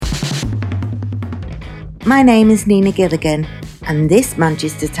My name is Nina Gilligan, and this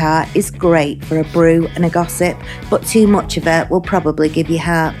Manchester tart is great for a brew and a gossip, but too much of it will probably give you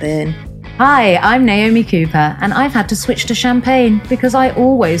heartburn. Hi, I'm Naomi Cooper, and I've had to switch to champagne because I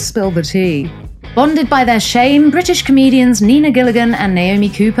always spill the tea. Bonded by their shame, British comedians Nina Gilligan and Naomi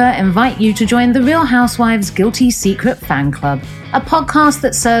Cooper invite you to join the Real Housewives Guilty Secret Fan Club, a podcast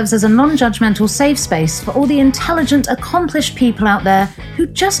that serves as a non-judgmental safe space for all the intelligent, accomplished people out there who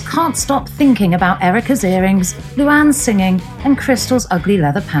just can't stop thinking about Erica's earrings, Luann's singing, and Crystal's ugly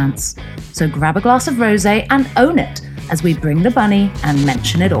leather pants. So grab a glass of rosé and own it as we bring the bunny and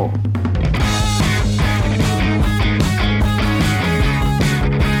mention it all.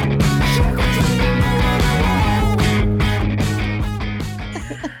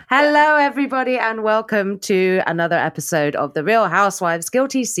 Hello, everybody, and welcome to another episode of the Real Housewives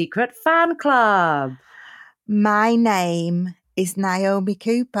Guilty Secret Fan Club. My name is Naomi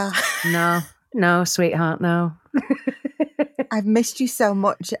Cooper. No, sweetheart, no. I've missed you so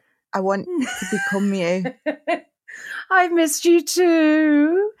much. I want to become you. I've missed you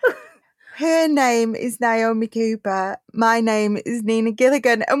too. Her name is Naomi Cooper. My name is Nina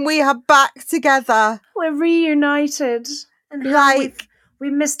Gilligan, and we are back together. We're reunited. And we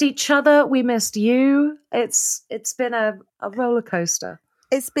missed each other. We missed you. It's been a roller coaster.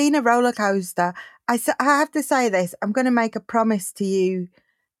 It's been a roller coaster. I have to say this. I'm going to make a promise to you,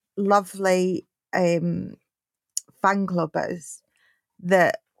 lovely fan clubbers,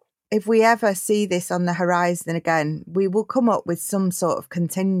 that if we ever see this on the horizon again, we will come up with some sort of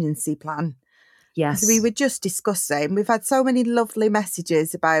contingency plan. Yes. We were just discussing. We've had so many lovely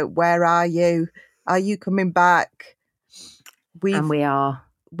messages about where are you? Are you coming back? We are.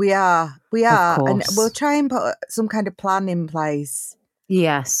 And we'll try and put some kind of plan in place.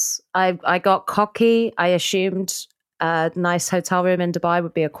 Yes. I got cocky. I assumed a nice hotel room in Dubai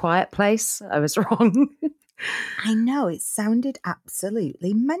would be a quiet place. I was wrong. I know. It sounded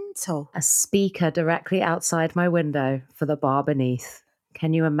absolutely mental. A speaker directly outside my window for the bar beneath.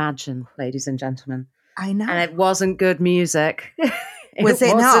 Can you imagine, ladies and gentlemen? I know. And it wasn't good music. Was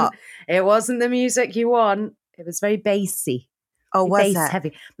it not? It wasn't the music you want. It was very bassy. Oh, was bass it?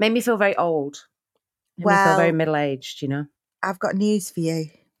 Heavy. Made me feel very old. Made me feel very middle-aged, you know? I've got news for you.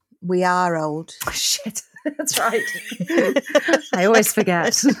 We are old. Oh, shit. That's right. I always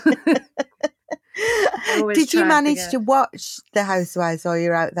forget. Did you manage to watch The Housewives while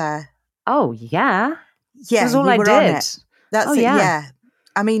you're out there? Oh, yeah. Yeah, that's all I did. That's it, yeah.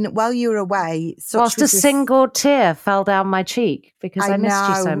 I mean, while you were away... Whilst a single tear fell down my cheek because I missed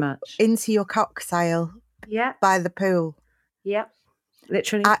you so much. Into your cocktail. Yeah. By the pool. Yep.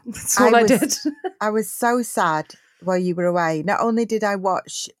 Literally. That's all I did. I was so sad while you were away. Not only did I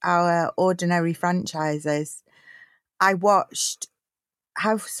watch our ordinary franchises, I watched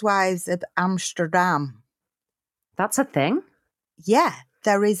Housewives of Amsterdam. That's a thing? Yeah.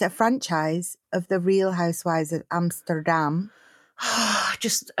 There is a franchise of the Real Housewives of Amsterdam. I've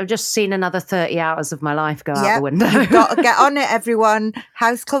just seen another 30 hours of my life go out the window. You've got to get on it, everyone.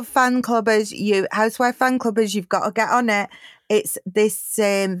 Housewife fan clubbers, you've got to get on it. It's this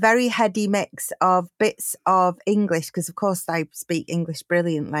very heady mix of bits of English, because of course I speak English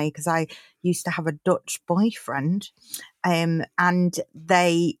brilliantly because I used to have a Dutch boyfriend, and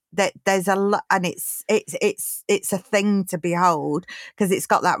there's a lot, and it's a thing to behold because it's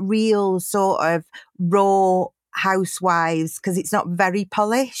got that real sort of raw housewives, because it's not very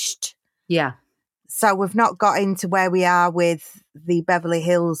polished. Yeah. So we've not got into where we are with the Beverly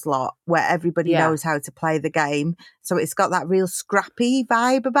Hills lot, where everybody knows how to play the game. So it's got that real scrappy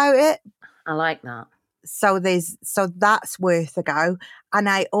vibe about it. I like that. So that's worth a go. And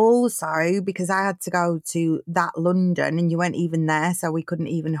I also, because I had to go to that London and you weren't even there, so we couldn't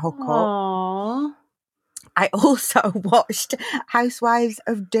even hook up. I also watched Housewives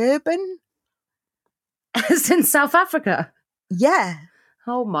of Durban. It's in South Africa? Yeah.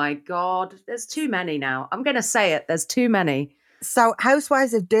 Oh my God. There's too many now. I'm going to say it. There's too many. So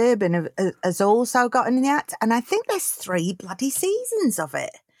Housewives of Durban has also gotten in the act. And I think there's 3 bloody seasons of it.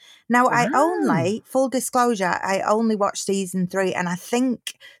 Now, full disclosure, I only watched season 3. And I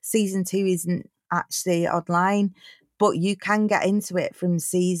think season 2 isn't actually online. But you can get into it from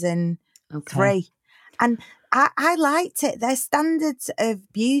season 3. And I liked it. Their standards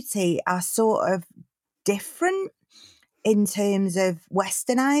of beauty are sort of different in terms of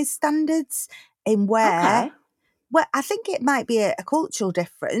westernized standards, in where well, I think it might be a cultural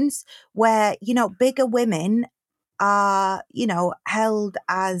difference where, bigger women are, held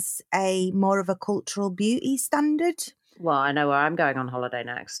as a more of a cultural beauty standard. Well, I know where I'm going on holiday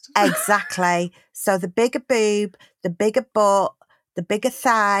next. Exactly. So the bigger boob, the bigger butt, the bigger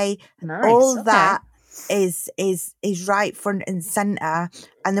thigh, all that is right front and center,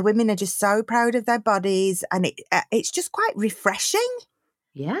 and the women are just so proud of their bodies, and it's just quite refreshing.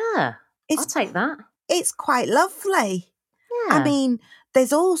 Yeah, I'll take that. It's quite lovely. Yeah. I mean,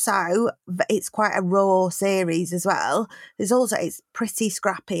 there's also, it's quite a raw series as well. It's pretty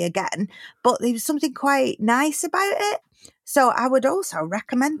scrappy again, but there was something quite nice about it. So I would also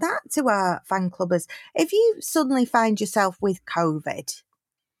recommend that to our fan clubbers. If you suddenly find yourself with COVID.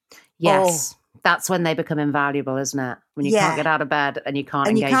 Yes. That's when they become invaluable, isn't it? When you can't get out of bed and you can't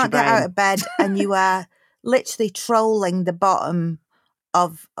engage your brain. Get out of bed and you are literally trolling the bottom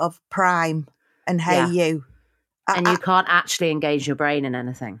of Prime and Hey You. And you can't actually engage your brain in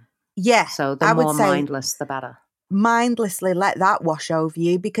anything. Yeah. So the more mindless, the better. Mindlessly let that wash over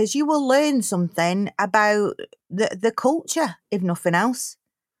you, because you will learn something about the culture, if nothing else.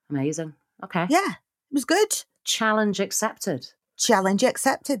 Amazing. Okay. Yeah, it was good. Challenge accepted. Challenge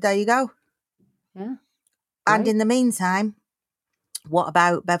accepted. There you go. Yeah. Great. And in the meantime, what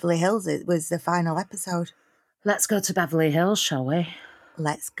about Beverly Hills? It was the final episode. Let's go to Beverly Hills, shall we?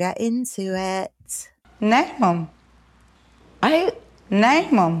 Let's get into it. Name them.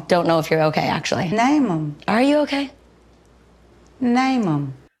 Name them. Don't know if you're okay, actually. Name them. Are you okay? Name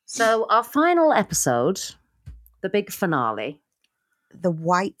them. So our final episode, the big finale. The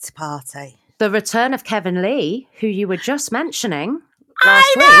White Party. The return of Kevin Lee, who you were just mentioning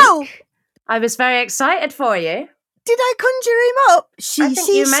last week. I was very excited for you. Did I conjure him up? I think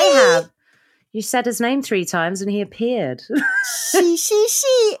you may have. You said his name 3 times and he appeared.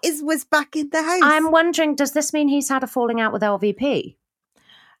 she was back in the house. I'm wondering, does this mean he's had a falling out with LVP?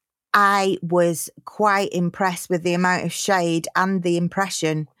 I was quite impressed with the amount of shade and the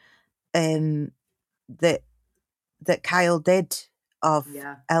impression that Kyle did of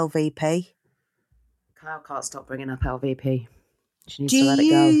LVP. Kyle can't stop bringing up LVP. She needs to let it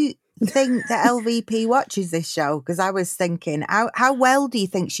go. Do you think that LVP watches this show? Because I was thinking, how well do you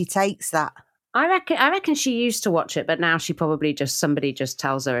think she takes that? I reckon she used to watch it, but now she probably somebody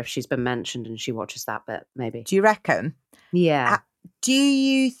tells her if she's been mentioned and she watches that bit, maybe. Do you reckon? Yeah. Do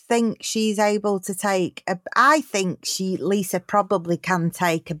you think she's able to take I think Lisa probably can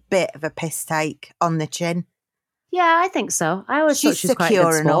take a bit of a piss take on the chin. Yeah, I think so. I always thought she's quite a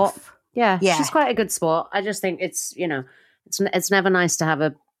good sport. Yeah, she's quite a good sport. I just think it's never nice to have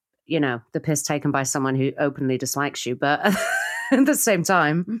the piss taken by someone who openly dislikes you, but at the same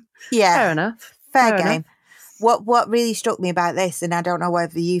time, fair enough. Fair game. Enough. What really struck me about this, and I don't know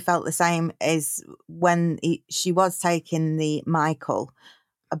whether you felt the same, is when she was taking the Michael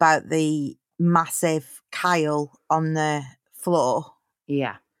about the massive Kyle on the floor.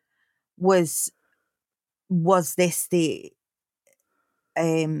 Yeah. Was this the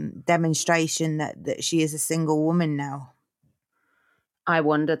demonstration that she is a single woman now? I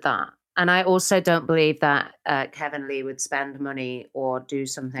wondered that. And I also don't believe that Kevin Lee would spend money or do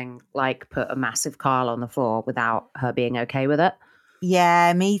something like put a massive Kyle on the floor without her being okay with it.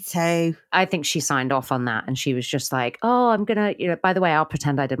 Yeah, me too. I think she signed off on that and she was just like, oh, I'm going to, by the way, I'll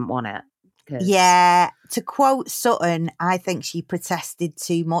pretend I didn't want it. Yeah, to quote Sutton, I think she protested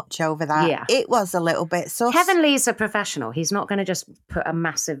too much over that. Yeah. It was a little bit sus. Kevin Lee's a professional. He's not going to just put a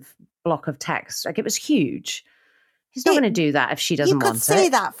massive block of text. Like, it was huge. He's not going to do that if she doesn't want it. You could see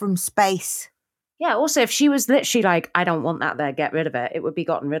that from space. Yeah, also, if she was literally like, I don't want that there, get rid of it, it would be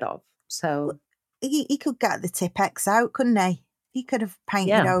gotten rid of. So he could get the Tipex out, couldn't he? He could have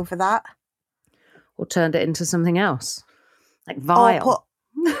painted over that. Or turned it into something else. Like vile.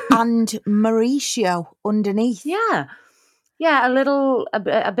 And Mauricio underneath. Yeah. Yeah, a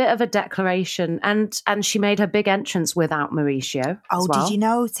bit of a declaration. And she made her big entrance without Mauricio. Oh, did you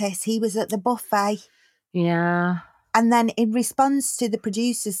notice? He was at the buffet. Yeah. And then in response to the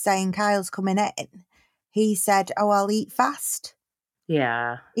producers saying Kyle's coming in, he said, oh, I'll eat fast.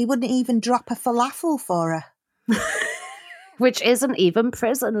 Yeah. He wouldn't even drop a falafel for her. Which isn't even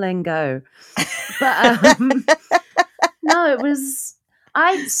prison lingo. But no, it was...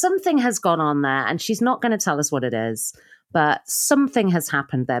 something has gone on there, and she's not going to tell us what it is, but something has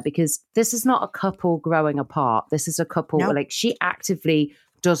happened there, because this is not a couple growing apart. This is a couple where, she actively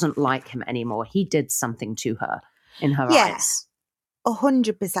doesn't like him anymore. He did something to her in her eyes.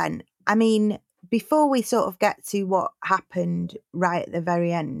 100%. I mean, before we sort of get to what happened right at the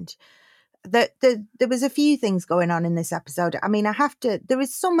very end, there was a few things going on in this episode. I mean, there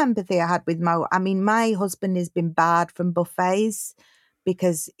is some empathy I had with Mo. I mean, my husband has been barred from buffets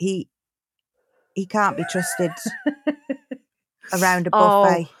because he can't be trusted around a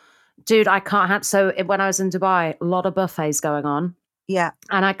buffet. Oh, dude, I can't have. So when I was in Dubai, a lot of buffets going on. Yeah.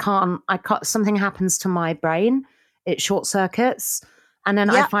 And I can't, something happens to my brain. It short circuits. And then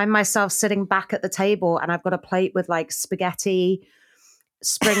I Yep. find myself sitting back at the table and I've got a plate with like spaghetti,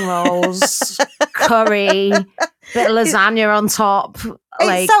 spring rolls, curry, bit of lasagna on top,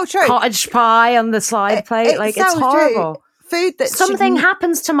 like so true. cottage pie on the slide plate. Like, it's so horrible. true. Food that Something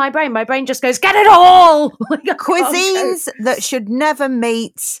happens to my brain. My brain just goes, get it all. Like, cuisines that should never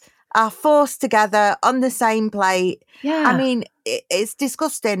meet are forced together on the same plate. Yeah. I mean, it's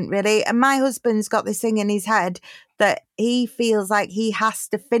disgusting, really. And my husband's got this thing in his head that he feels like he has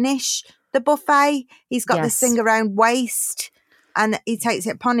to finish the buffet. He's got this thing around waste, and he takes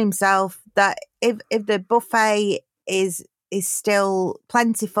it upon himself that if the buffet is still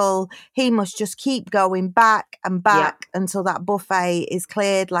plentiful, he must just keep going back and back until that buffet is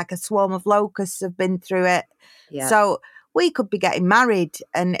cleared, like a swarm of locusts have been through it. So we could be getting married,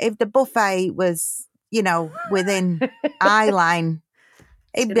 and if the buffet was, within eye line,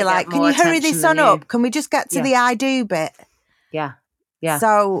 he'd be like, can you hurry this on up? Can we just get to the I do bit? Yeah.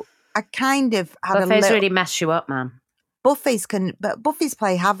 So I kind of had Buffets really mess you up, man. Buffets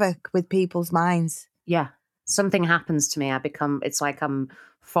play havoc with people's minds. Yeah. Something happens to me. It's like I'm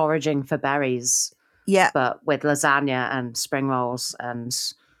foraging for berries. Yeah. But with lasagna and spring rolls and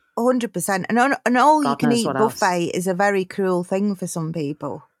 100%. And all you can eat buffet else. is a very cruel thing for some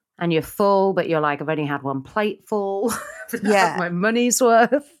people. And you're full, but you're like, I've only had one plate full. Yeah. My money's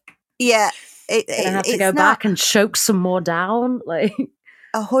worth. Yeah. I have to go back and choke some more down. Like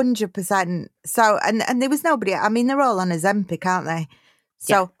 100%. So, and there was nobody, I mean, they're all on Ozempic, aren't they?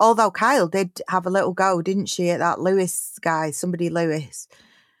 So, although Kyle did have a little go, didn't she, at that Lewis guy, somebody Lewis.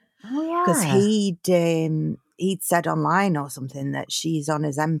 Oh, yeah. Because he'd said online or something that she's on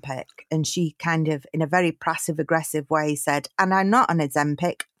Ozempic, and she kind of, in a very passive-aggressive way, said, and I'm not on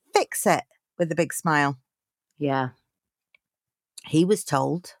Ozempic, fix it, with a big smile. Yeah. He was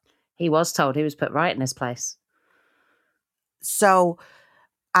told. He was told. He was put right in his place. So,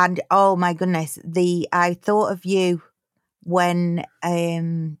 and oh my goodness, I thought of you when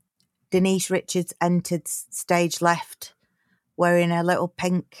Denise Richards entered stage left wearing a little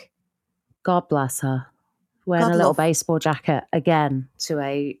pink. God bless her. Wearing a little baseball jacket again to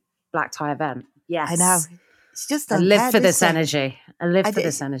a black tie event. Yes. I know. She just I doesn't live care, for does this she? energy. I live for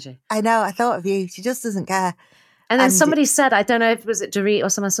this energy. I know. I thought of you. She just doesn't care. And then somebody said, I don't know if it was Dorit or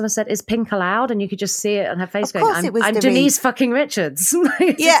someone said, is pink allowed? And you could just see it on her face going, I'm Denise fucking Richards.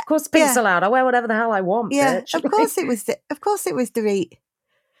 Yeah. Of course pink's allowed. I'll wear whatever the hell I want, bitch. Of course it was. Of course it was Dorit.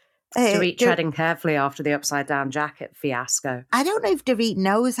 Dorit treading carefully after the upside down jacket fiasco. I don't know if Dorit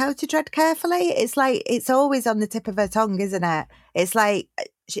knows how to tread carefully. It's like, it's always on the tip of her tongue, isn't it? It's like,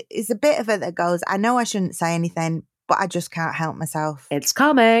 it's a bit of it that goes, I know I shouldn't say anything, but I just can't help myself. It's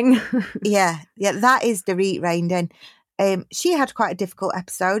coming. Yeah, that is Dorit reined in. She had quite a difficult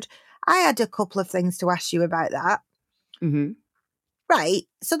episode. I had a couple of things to ask you about that. Mm-hmm. Right,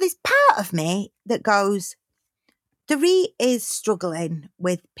 so there's part of me that goes, Dorit is struggling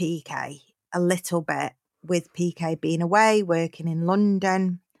with PK a little bit, with PK being away, working in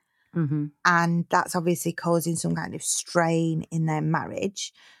London. Mm-hmm. And that's obviously causing some kind of strain in their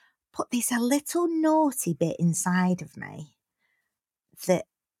marriage. But there's a little naughty bit inside of me that,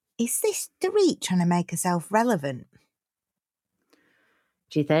 is this Dorit trying to make herself relevant?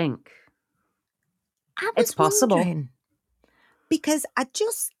 Do you think? It's possible. Because I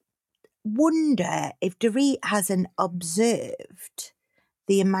just wonder if Dorit hasn't observed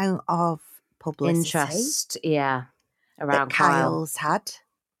the amount of publicity interest, around that Kyle's had.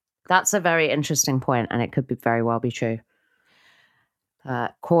 That's a very interesting point, and it could very well be true.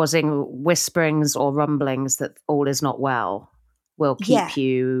 Causing whisperings or rumblings that all is not well will keep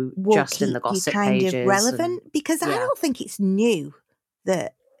you just in the gossip pages. Of relevant, because I don't think it's new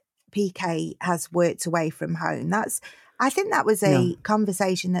that PK has worked away from home. I think that was a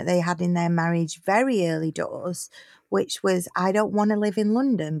conversation that they had in their marriage very early doors, which was, I don't want to live in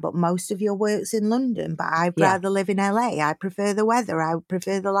London, but most of your work's in London, but I'd rather live in LA. I prefer the weather. I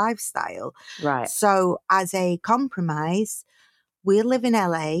prefer the lifestyle. Right. So as a compromise, we'll live in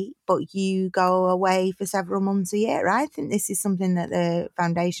LA, but you go away for several months a year. I think this is something that the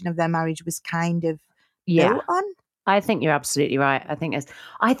foundation of their marriage was kind of built on. I think you're absolutely right. I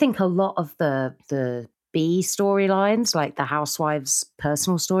think a lot of the B storylines, like the housewives'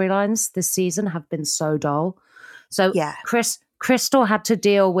 personal storylines this season, have been so dull. So Crystal had to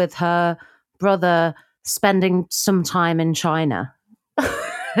deal with her brother spending some time in China.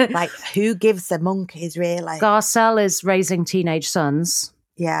 Like, who gives the monkeys, really? Garcelle is raising teenage sons.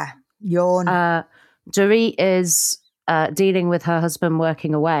 Yeah, yawn. Dorit is dealing with her husband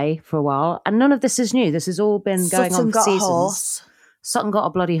working away for a while. And none of this is new. This has all been going on for seasons. A horse. Sutton got a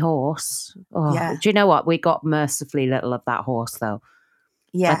bloody horse. Oh, yeah. Do you know what? We got mercifully little of that horse, though.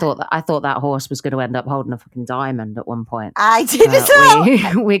 Yeah. I thought that horse was going to end up holding a fucking diamond at one point. I did as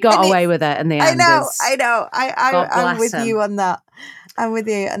well. We got away with it in the end. I know. God I'm bless with him. you on that. I'm with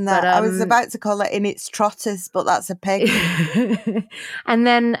you on that. But, I was about to call it in its trotters, but that's a pig. And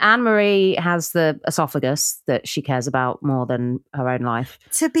then Anne-Marie has the esophagus that she cares about more than her own life.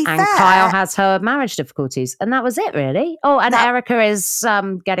 To be and fair, Kyle has her marriage difficulties. And that was it, really. Oh, and Erica is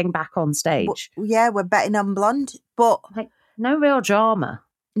getting back on stage. We're betting on Blonde, but no real drama.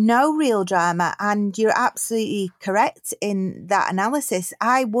 No real drama. And you're absolutely correct in that analysis.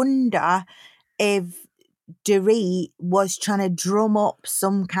 I wonder if Dorit was trying to drum up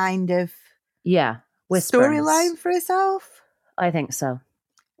some kind of storyline for herself. I think so.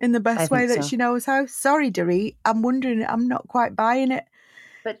 In the best way that she knows how. Sorry, Dorit. I'm wondering, I'm not quite buying it.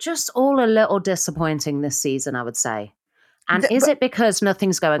 But just all a little disappointing this season, I would say. And is it because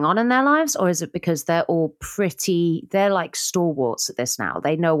nothing's going on in their lives, or is it because they're all they're like stalwarts at this now?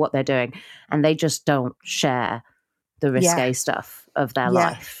 They know what they're doing and they just don't share the risque stuff of their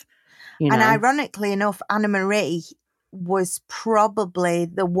life. You know? And ironically enough, Anna Marie was probably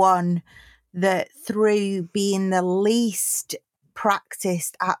the one that, through being the least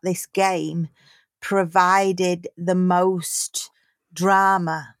practiced at this game, provided the most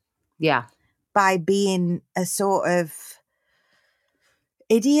drama. Yeah. By being a sort of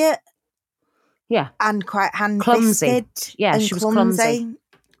idiot. Yeah. And quite hand-fisted. Yeah, and she was clumsy.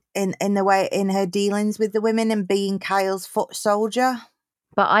 In the way, in her dealings with the women and being Kyle's foot soldier.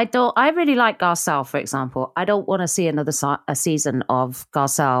 But I really like Garcelle, for example. I don't want to see another season of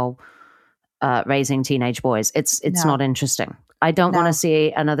Garcelle raising teenage boys. It's not interesting. I don't want to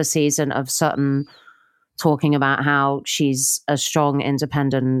see another season of Sutton talking about how she's a strong,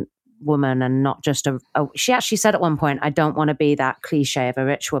 independent woman and not just she actually said at one point, I don't want to be that cliche of a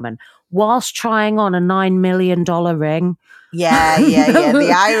rich woman, whilst trying on a $9 million ring. Yeah.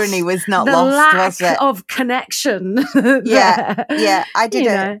 The irony was not lost, was it? The lack of connection. Yeah. I did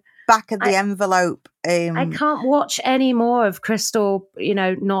it back of the envelope. I can't watch any more of Crystal,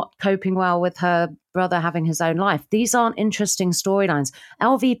 not coping well with her brother having his own life. These aren't interesting storylines.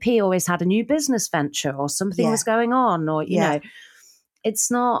 LVP always had a new business venture or something was going on, or, it's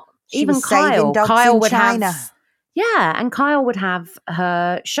not. She even was Kyle would China. And Kyle would have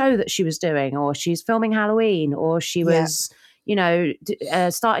her show that she was doing, or she's filming Halloween, or she was,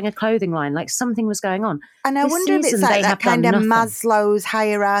 starting a clothing line. Like something was going on. And I wonder if it's like that kind of Maslow's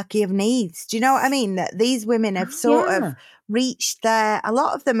hierarchy of needs. Do you know what I mean? That these women have sort of reached a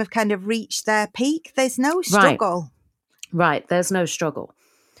lot of them have kind of reached their peak. There's no struggle. Right. There's no struggle.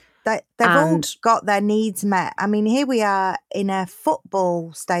 They've all got their needs met. I mean, here we are in a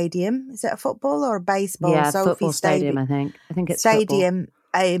football stadium. Is it a football or a baseball? Yeah, football stadium, I think. I think it's stadium.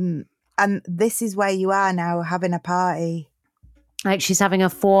 And this is where you are now, having a party. Like she's having a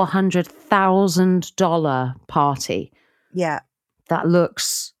 $400,000 party. Yeah. That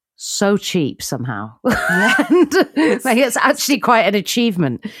looks so cheap somehow. It's actually quite an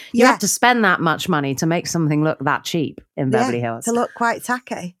achievement. You have to spend that much money to make something look that cheap in Beverly Hills. To look quite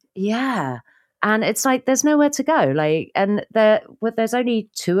tacky. Yeah. And it's like there's nowhere to go. And there's only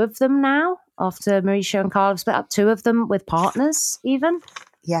two of them now after Mauricio and Carl have split up, two of them with partners even.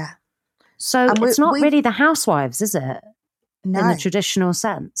 Yeah. So it's not really the housewives, is it? No. In the traditional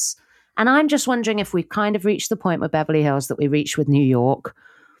sense. And I'm just wondering if we've kind of reached the point with Beverly Hills that we reached with New York,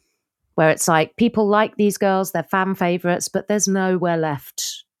 where it's like people like these girls, they're fan favorites, but there's nowhere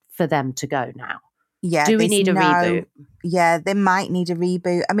left for them to go now. Yeah. Do we need a reboot? Yeah, they might need a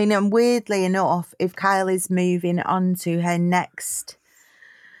reboot. I mean, and weirdly enough, if Kyle is moving on to her next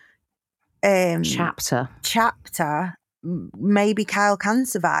chapter, maybe Kyle can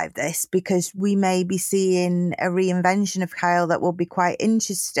survive this, because we may be seeing a reinvention of Kyle that will be quite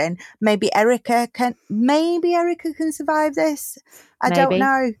interesting. Maybe Erica can survive this. I don't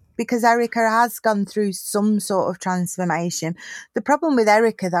know, because Erica has gone through some sort of transformation. The problem with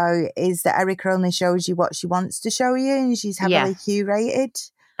Erica, though, is that Erica only shows you what she wants to show you, and she's heavily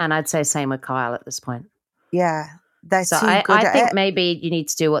curated. And I'd say same with Kyle at this point. Yeah, they're too good at it. I think maybe you need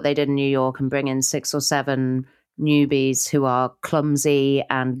to do what they did in New York and bring in 6 or 7 newbies who are clumsy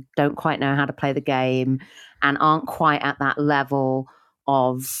and don't quite know how to play the game and aren't quite at that level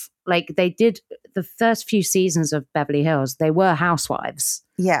of, like they did the first few seasons of Beverly Hills, they were housewives.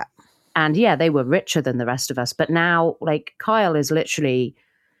 Yeah. And they were richer than the rest of us. But now, like, Kyle is literally,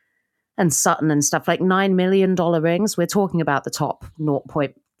 and Sutton and stuff, like $9 million rings. We're talking about the top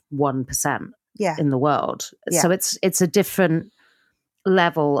 0.1% in the world. Yeah. So it's a different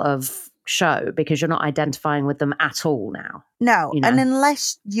level of show because you're not identifying with them at all now. No, and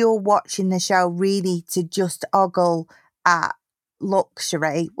unless you're watching the show really to just ogle at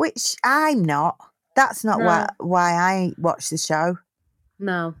luxury, which I'm not. That's not No. why I watch the show.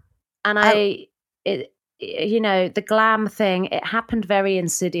 No. And the glam thing, it happened very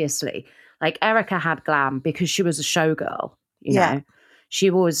insidiously. Like Erica had glam because she was a showgirl, you Yeah. know.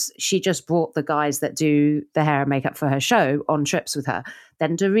 She just brought the guys that do the hair and makeup for her show on trips with her.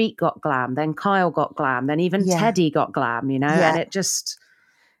 Then Dorit got glam, then Kyle got glam, then even Yeah. Teddy got glam, you know, Yeah. and it just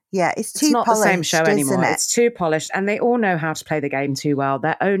it's too not polished, the same show anymore. isn't it? It's too polished, and they all know how to play the game too well.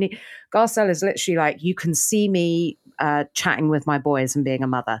 Garcelle is literally like, you can see me chatting with my boys and being a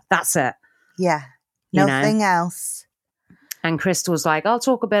mother. That's it. Yeah. You know? Nothing else. And Crystal's like, I'll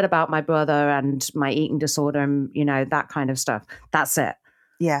talk a bit about my brother and my eating disorder and, that kind of stuff. That's it.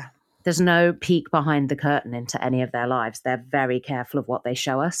 Yeah. There's no peek behind the curtain into any of their lives. They're very careful of what they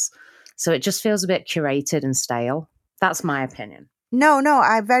show us. So it just feels a bit curated and stale. That's my opinion. No,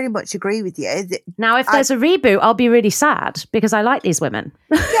 I very much agree with you. Now, if there's a reboot, I'll be really sad because I like these women.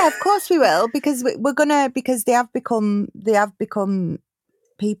 Yeah, of course we will, because because they have become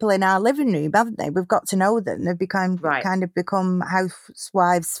people in our living room, haven't they? We've got to know them. They've become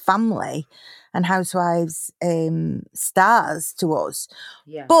housewives family and housewives stars to us.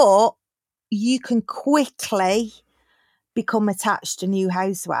 Yeah. But you can quickly become attached to new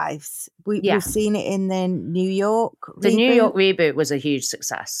housewives. We've seen it in the New York reboot. The New York reboot was a huge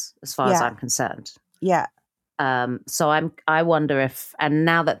success as far as I'm concerned. Yeah. So I wonder if, and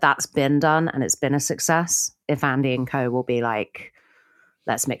now that that's been done and it's been a success, if Andy and co will be like,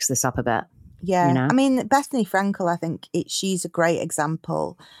 let's mix this up a bit. Yeah. I mean, Bethany Frankel, I think she's a great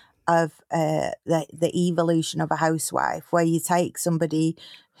example of the evolution of a housewife, where you take somebody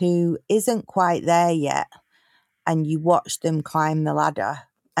who isn't quite there yet and you watch them climb the ladder,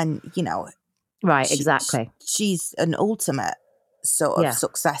 and right, exactly. She's an ultimate sort of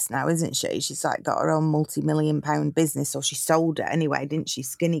success now, isn't she? She's like got her own multi-million-pound business, or she sold it anyway, didn't she?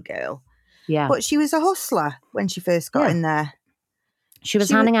 Skinny girl. Yeah. But she was a hustler when she first got in there. She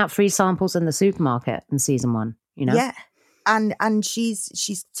was handing out free samples in the supermarket in season 1, Yeah. And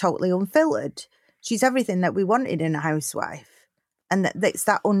she's totally unfiltered. She's everything that we wanted in a housewife. And that's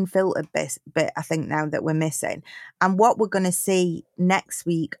that unfiltered bit, I think, now that we're missing. And what we're going to see next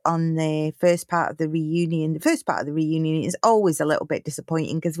week on the first part of the reunion is always a little bit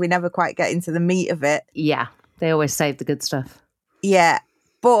disappointing because we never quite get into the meat of it. Yeah, they always save the good stuff. Yeah,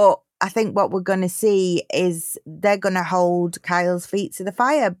 but I think what we're going to see is they're going to hold Kyle's feet to the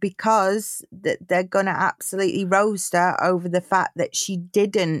fire, because they're going to absolutely roast her over the fact that she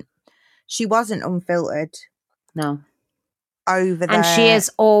wasn't unfiltered. No. Over there. And she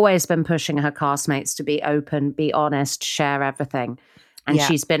has always been pushing her castmates to be open, be honest, share everything. And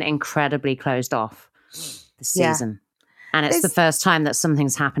she's been incredibly closed off this season. And it's the first time that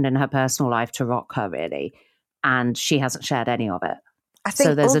something's happened in her personal life to rock her, really. And she hasn't shared any of it.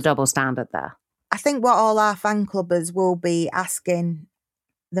 So there's a double standard there. I think what all our fan clubbers will be asking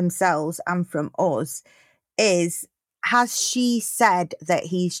themselves and from us is, has she said that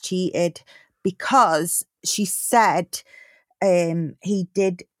he's cheated? Because she said he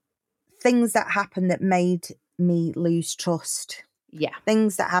did things that happened that made me lose trust. Yeah.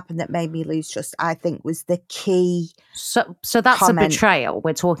 Things that happened that made me lose trust, I think, was the key. So that's comment. A betrayal.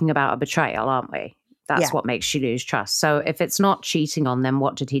 We're talking about a betrayal, aren't we? That's what makes you lose trust. So if it's not cheating on them,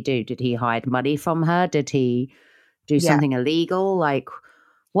 what did he do? Did he hide money from her? Did he do something illegal? Like,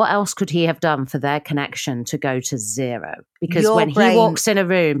 what else could he have done for their connection to go to zero? Because when he walks in a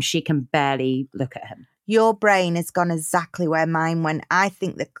room, she can barely look at him. Your brain has gone exactly where mine went. I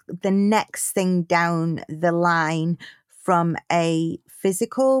think that the next thing down the line from a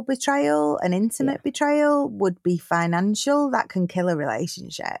physical betrayal, an intimate betrayal, would be financial. That can kill a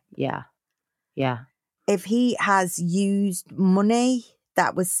relationship. Yeah. Yeah. If he has used money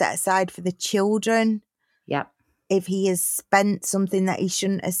that was set aside for the children. Yep. If he has spent something that he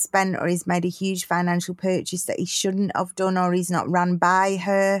shouldn't have spent, or he's made a huge financial purchase that he shouldn't have done, or he's not ran by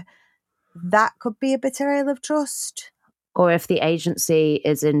her, that could be a betrayal of trust. Or if the agency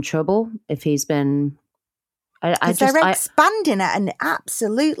is in trouble, if he's been... They're expanding at an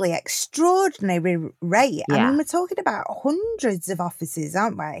absolutely extraordinary rate. Yeah. I mean, we're talking about hundreds of offices,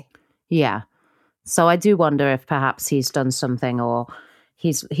 aren't we? Yeah. So I do wonder if perhaps he's done something, or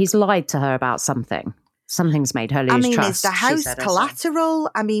he's lied to her about something. Something's made her lose trust. Is the house collateral?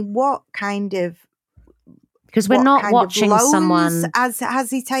 I mean, what kind of... Because we're not watching someone...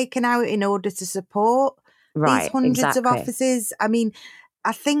 Has he taken out in order to support these hundreds of offices? I mean,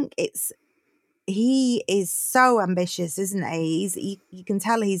 I think he is so ambitious, isn't he? You can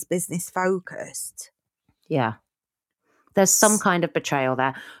tell he's business focused. Yeah. There's some kind of betrayal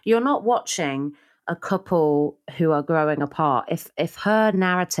there. You're not watching a couple who are growing apart, if her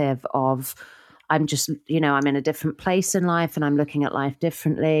narrative of I'm just, I'm in a different place in life and I'm looking at life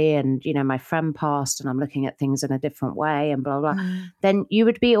differently and, my friend passed and I'm looking at things in a different way and blah, blah, then you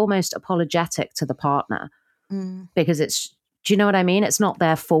would be almost apologetic to the partner because do you know what I mean? It's not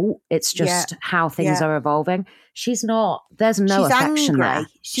their fault. It's just how things are evolving. She's not, there's no affection angry. there.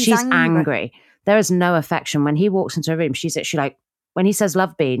 She's angry. There is no affection. When he walks into a room, she's actually like, when he says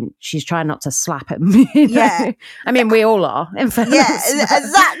love bean, she's trying not to slap him. Yeah. I mean, we all are. In fairness,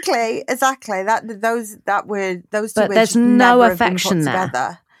 exactly. Those two but words there's should no never have been affection put there.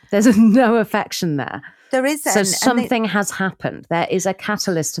 together. There's no affection there. There isn't. So something has happened. There is a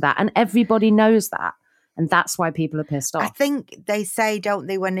catalyst to that. And everybody knows that. And that's why people are pissed off. I think they say, don't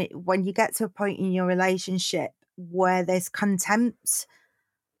they, when you get to a point in your relationship where there's contempt,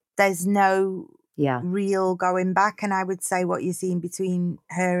 there's no real going back. And I would say what you're seeing between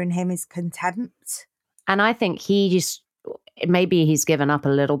her and him is contempt. And I think maybe he's given up a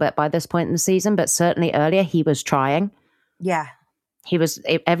little bit by this point in the season, but certainly earlier he was trying. Yeah. He was,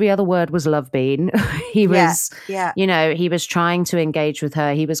 every other word was love bean. He was, he was trying to engage with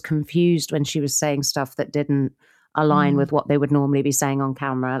her. He was confused when she was saying stuff that didn't align with what they would normally be saying on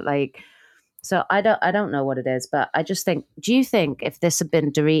camera. So I don't know what it is, but I just think, do you think if this had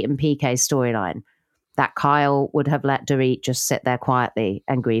been Dorit and PK's storyline, that Kyle would have let Dorit just sit there quietly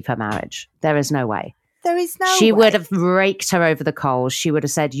and grieve her marriage? There is no way. There is no She way. would have raked her over the coals. She would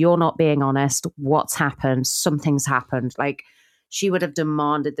have said, you're not being honest. What's happened? Something's happened. She would have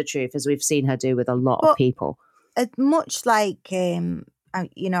demanded the truth, as we've seen her do with a lot of people. Much like, I'm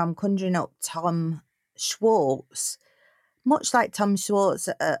conjuring up Tom Schwartz. Much like Tom Schwartz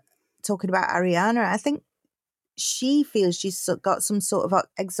talking about Ariana, I think she feels she's got some sort of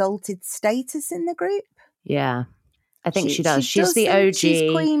exalted status in the group. Yeah, I think she does. She's the OG.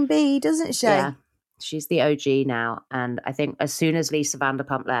 She's Queen Bee, doesn't she? Yeah, she's the OG now. And I think as soon as Lisa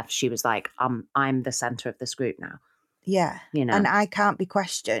Vanderpump left, she was like, I'm the center of this group now. Yeah. And I can't be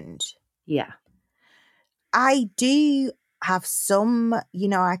questioned. Yeah. I do have some,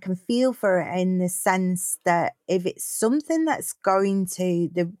 I can feel for it in the sense that if it's something that's going to,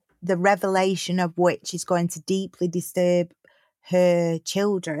 the revelation of which is going to deeply disturb her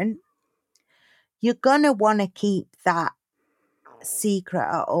children, you're going to want to keep that secret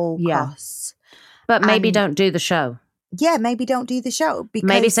at all costs. But maybe don't do the show. Yeah, maybe don't do the show. Because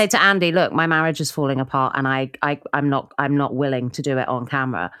maybe say to Andy, look, my marriage is falling apart and I'm not willing to do it on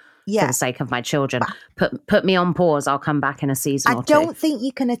camera for the sake of my children. Put me on pause. I'll come back in a season or two. I don't think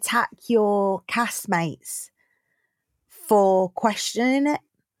you can attack your castmates for questioning it.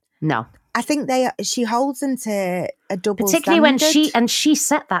 No. I think she holds them to a double particularly standard. when she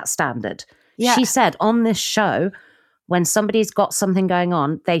set that standard. Yeah. She said on this show, when somebody's got something going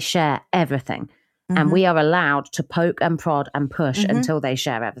on, they share everything. And we are allowed to poke and prod and push until they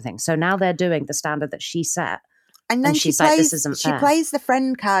share everything. So now they're doing the standard that she set. And then she's like, this isn't fair. She plays the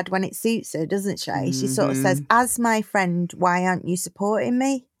friend card when it suits her, doesn't she? She sort of says, as my friend, why aren't you supporting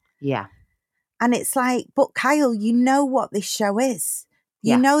me? Yeah. And it's like, but Kyle, you know what this show is.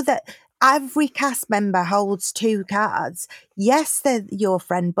 You know that every cast member holds two cards. Yes, they're your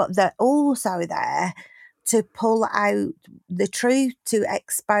friend, but they're also there to pull out the truth, to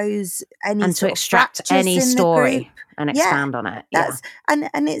expose any and sort to extract any story and expand on it.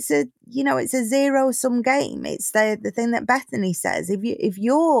 And it's a zero sum game. It's the thing that Bethany says. If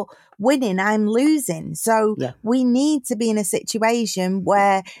you're winning, I'm losing. So we need to be in a situation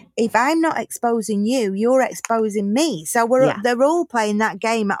where if I'm not exposing you, you're exposing me. So they're all playing that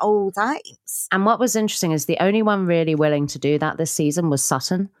game at all times. And what was interesting is the only one really willing to do that this season was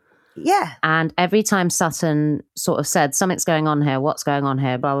Sutton. Yeah. And every time Sutton sort of said, something's going on here, what's going on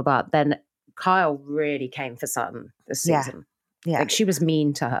here, blah, blah, blah, then Kyle really came for Sutton this season. Yeah. She was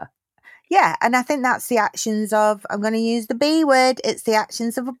mean to her. Yeah. And I think that's the actions of, I'm going to use the B word, it's the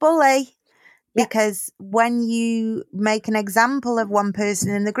actions of a bully. Yeah. Because when you make an example of one person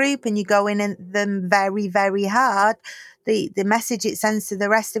in the group and you go in at them very, very hard, the message it sends to the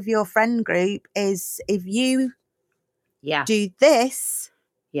rest of your friend group is if you do this,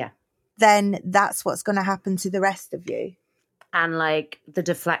 then that's what's going to happen to the rest of you. And the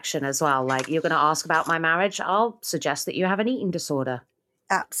deflection as well. You're going to ask about my marriage. I'll suggest that you have an eating disorder.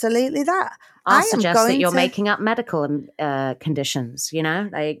 Absolutely that. I'll suggest that you're making up medical conditions, in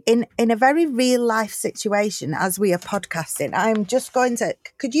a very real life situation as we are podcasting. I'm just going to,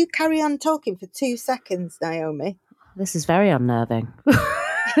 could you carry on talking for 2 seconds, Naomi? This is very unnerving.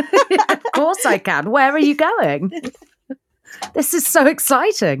 Of course I can. Where are you going? This is so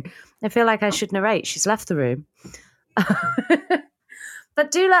exciting. I feel like I should narrate. She's left the room.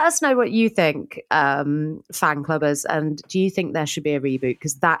 But do let us know what you think, fan clubbers, and do you think there should be a reboot?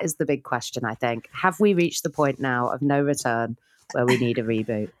 Because that is the big question, I think. Have we reached the point now of no return where we need a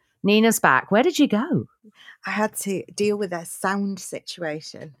reboot? Nina's back. Where did you go? I had to deal with a sound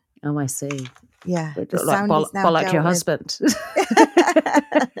situation. Oh, I see. Yeah, It the looked like sound is now bollock dealt your with. husband.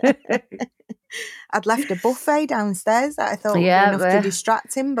 I'd left a buffet downstairs that I thought would be Yeah, enough to but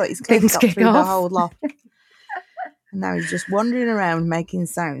distract him, but he's clearly things got kick through the off. whole lot. And now he's just wandering around making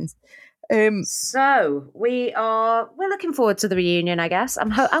sounds. So we're looking forward to the reunion, I guess.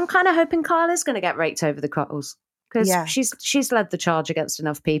 I'm kind of hoping Kyle is going to get raked over the coals because Yeah. she's led the charge against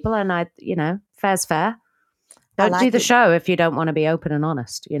enough people, and fair's fair. Don't like do the it. show if you don't want to be open and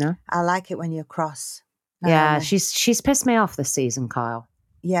honest. I like it when you're cross. Yeah, Naomi. she's pissed me off this season, Kyle.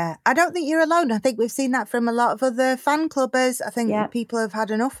 Yeah, I don't think you're alone. I think we've seen that from a lot of other fan clubbers. I think Yeah. people have had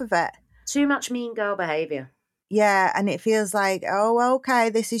enough of it. Too much mean girl behaviour. Yeah, and it feels like, oh, okay,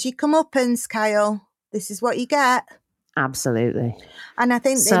 this is your comeuppance, Kyle. This is what you get. Absolutely. And I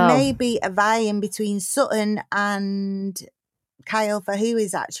think there may be a vying between Sutton and Kyle for who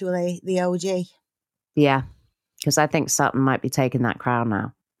is actually the OG. Yeah, because I think Sutton might be taking that crown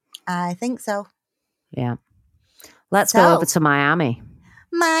now. I think so. Yeah. Let's go over to Miami.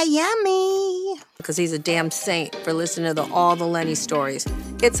 Miami. Because he's a damn saint for listening to all the Lenny stories.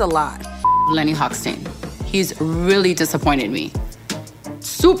 It's a lot. Lenny Hochstein. He's really disappointed me.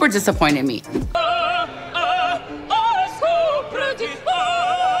 Super disappointed me.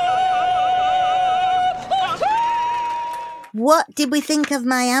 What did we think of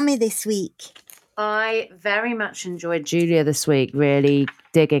Miami this week? I very much enjoyed Julia this week, really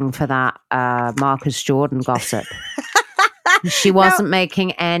digging for that Marcus Jordan gossip. She wasn't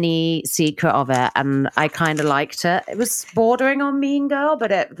making any secret of it, and I kind of liked it. It was bordering on Mean Girl, but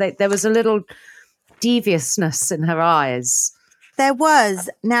there was a little deviousness in her eyes. There was.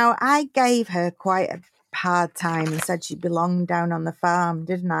 Now, I gave her quite a hard time and said she belonged down on the farm,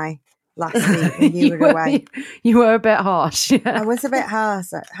 didn't I? Last week when you were away. You were a bit harsh. Yeah. I was a bit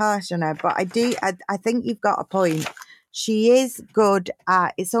harsh on her, but I think you've got a point. She is good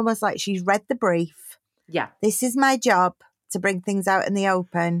at, it's almost like she's read the brief. Yeah. This is my job to bring things out in the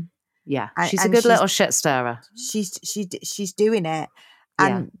open. Yeah. She's a good little shit stirrer. She's doing it.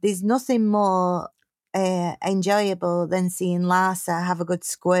 And there's nothing more enjoyable than seeing Larsa have a good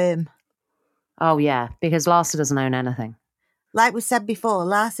squirm. Oh, yeah, because Larsa doesn't own anything. Like we said before,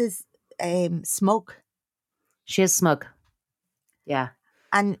 Larsa's smug. She is smug. Yeah.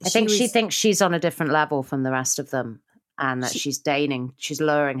 And I think she thinks she's on a different level from the rest of them, and that she's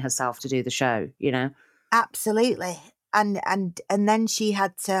luring herself to do the show, Absolutely. And then she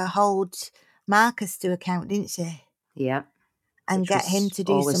had to hold Marcus to account, didn't she? Yeah. And get him to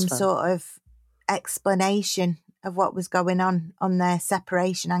do some sort of explanation of what was going on their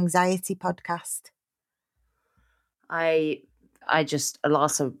separation anxiety podcast.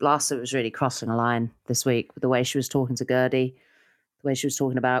 Larsa was really crossing a line this week with the way she was talking to Gertie, the way she was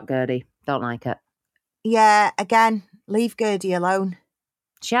talking about Gertie. Don't like it. Yeah, again, leave Gertie alone.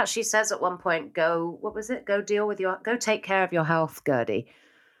 She actually says at one point, go take care of your health, Gertie,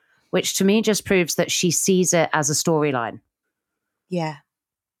 which to me just proves that she sees it as a storyline. Yeah.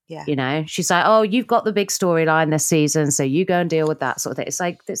 Yeah. She's like, oh, you've got the big storyline this season, so you go and deal with that sort of thing. It's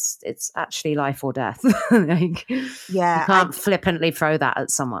like it's actually life or death. You can't flippantly throw that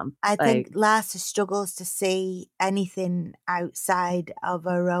at someone. I think Larsa struggles to see anything outside of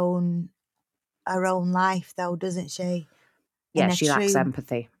her own life, though, doesn't she? Yeah, she lacks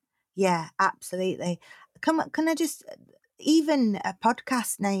empathy. Yeah, absolutely. Can I just, even a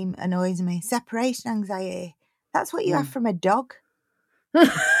podcast name annoys me. Separation anxiety. That's what you have from a dog.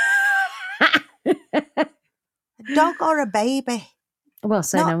 A dog or a baby. Well,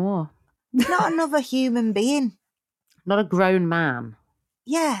 say no more. Not another human being. Not a grown man.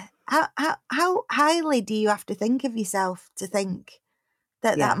 Yeah. How highly do you have to think of yourself to think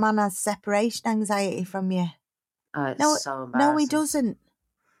that man has separation anxiety from you? It's so embarrassing. No, he doesn't.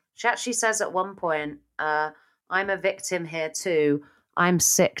 She actually says at one point, I'm a victim here too. I'm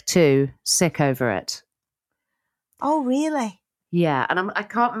sick too. Sick over it. Oh, really? Yeah, and I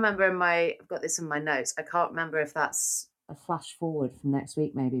can't remember I've got this in my notes. I can't remember if that's a flash forward from next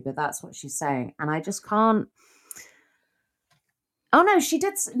week maybe, but that's what she's saying. And I just can't. Oh, no, she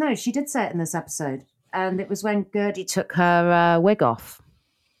did say it in this episode. And it was when Gertie took her wig off.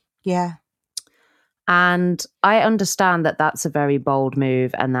 Yeah. And I understand that that's a very bold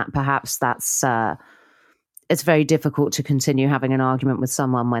move, and that perhaps it's very difficult to continue having an argument with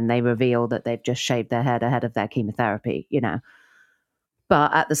someone when they reveal that they've just shaved their head ahead of their chemotherapy,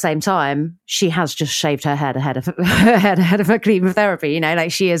 But at the same time, she has just shaved her head ahead of her chemotherapy.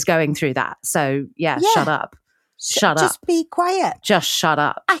 Like she is going through that. So shut up. Shut up. Just be quiet. Just shut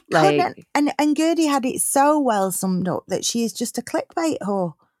up. I couldn't. And Gertie had it so well summed up that she is just a clickbait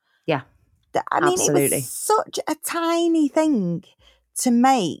whore. Yeah. I mean, absolutely. It was such a tiny thing to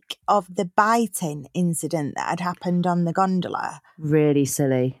make of the biting incident that had happened on the gondola. Really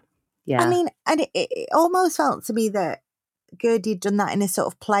silly. Yeah. I mean, and it almost felt to me that Gertie had done that in a sort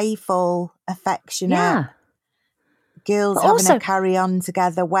of playful, affectionate, girls but having also, a carry-on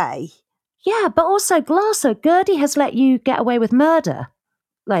together way. Yeah, but also, Glasso, Gertie has let you get away with murder.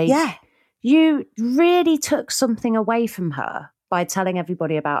 You really took something away from her by telling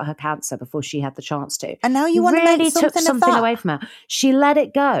everybody about her cancer before she had the chance to. And now you want to make something took something of that. away from her. She let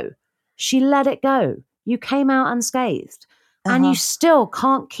it go. You came out unscathed. And you still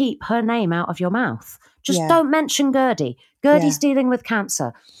can't keep her name out of your mouth. Just don't mention Gertie. Gertie's dealing with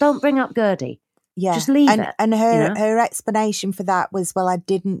cancer. Don't bring up Gertie. Yeah. Just leave it. And her explanation for that was, well, I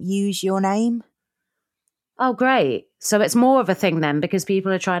didn't use your name. Oh, great. So it's more of a thing then because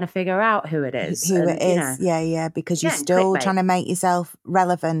people are trying to figure out who it is. Yeah, because you're still trying to make yourself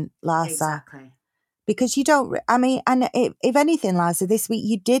relevant, Larsa. Exactly. Because you don't, I mean, and if anything, Larsa, this week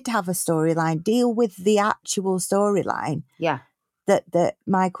you did have a storyline. Deal with the actual storyline. Yeah. That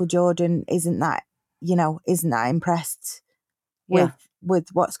Michael Jordan isn't that impressed with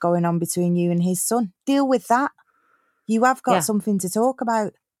what's going on between you and his son. Deal with that. You have got something to talk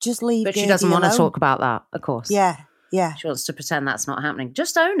about. Just leave But she Gertie doesn't want to alone. talk about that, of course. Yeah. She wants to pretend that's not happening.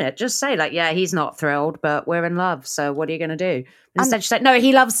 Just own it. Just say, he's not thrilled, but we're in love. So what are you going to do? Instead, she's like, no,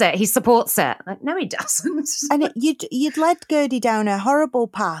 he loves it. He supports it. Like, no, he doesn't. And you'd led Gertie down a horrible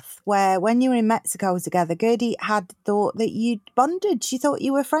path where when you were in Mexico together, Gertie had thought that you'd bonded. She thought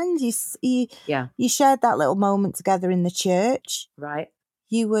you were friends. You shared that little moment together in the church. Right.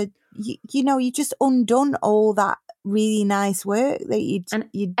 You were, you just undone all that really nice work that you'd done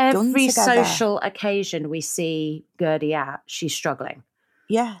together. Every social occasion we see Gertie at, she's struggling.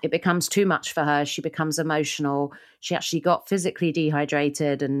 Yeah. It becomes too much for her. She becomes emotional. She actually got physically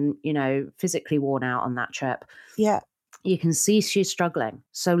dehydrated and, physically worn out on that trip. Yeah. You can see she's struggling.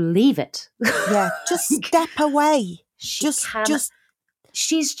 So leave it. Yeah. Just step away. She's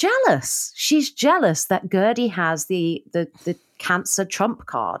jealous. She's jealous that Gertie has the cancer trump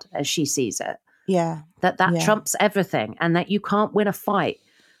card, as she sees it. Yeah. That trumps everything and that you can't win a fight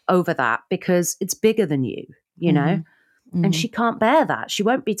over that because it's bigger than you, know? Mm-hmm. And she can't bear that. She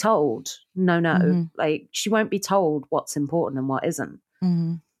won't be told, no. Mm-hmm. Like, she won't be told what's important and what isn't.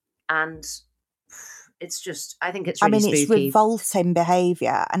 Mm-hmm. And it's just, I think it's really spooky. It's revolting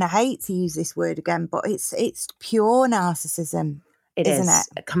behaviour. And I hate to use this word again, but it's pure narcissism. Isn't it?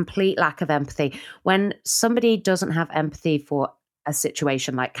 A complete lack of empathy. When somebody doesn't have empathy for a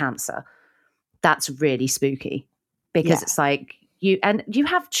situation like cancer, that's really spooky because it's like you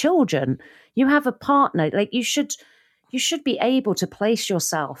have children, you have a partner, like you should be able to place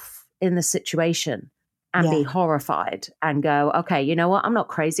yourself in the situation and be horrified and go, okay, you know what? I'm not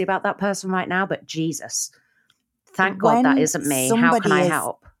crazy about that person right now, but Jesus, thank God that isn't me. How can I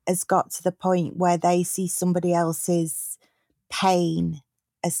help? Has got to the point where they see somebody else's pain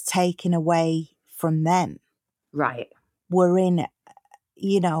as taken away from them. Right. We're in,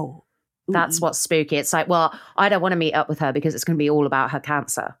 That's what's spooky. It's like, well, I don't want to meet up with her because it's going to be all about her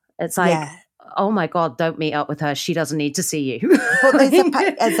cancer. It's like, oh my God, don't meet up with her. She doesn't need to see you. But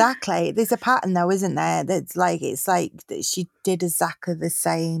there's a pattern though, isn't there? It's like she did exactly the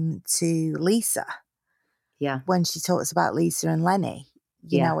same to Lisa. Yeah. When she talks about Lisa and Lenny,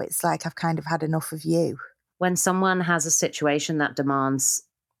 you know, it's like, I've kind of had enough of you. When someone has a situation that demands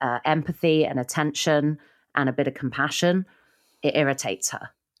empathy and attention and a bit of compassion, it irritates her.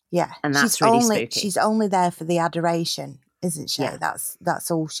 Yeah. And that's really spooky. She's only there for the adoration, isn't she? Yeah. That's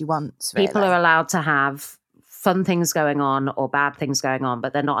all she wants, really. People are allowed to have fun things going on or bad things going on,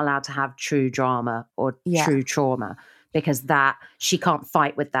 but they're not allowed to have true drama or true trauma because she can't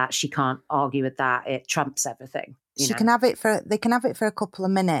fight with that. She can't argue with that. It trumps everything. They can have it for a couple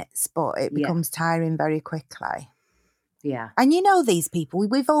of minutes, but it becomes tiring very quickly. Yeah. And these people,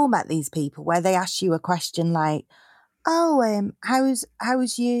 we've all met these people where they ask you a question like, oh, how's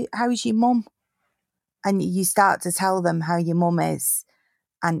your mum? And you start to tell them how your mum is,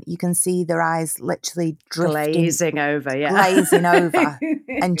 and you can see their eyes literally glazing over,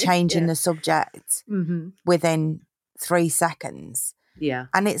 and changing the subject within 3 seconds. Yeah.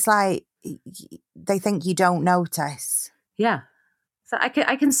 And it's like, they think you don't notice. Yeah. So I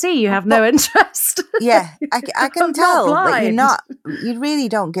can see you have no interest. Yeah. I can tell that you really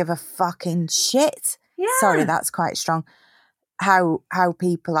don't give a fucking shit. Yeah. Sorry, that's quite strong. how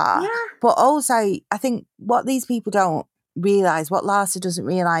people are. Yeah. But also, I think what these people don't realise, what Larsa doesn't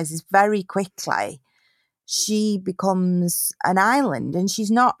realise, is very quickly she becomes an island, and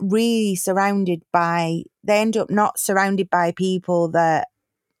she's not really surrounded by. They end up not surrounded by people that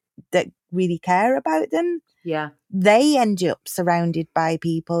really care about them. Yeah. They end up surrounded by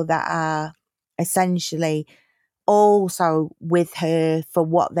people that are essentially also with her for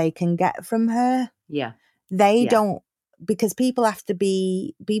what they can get from her. Yeah. They Yeah. don't, because people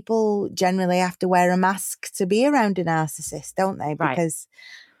generally have to wear a mask to be around a narcissist, don't they? Right.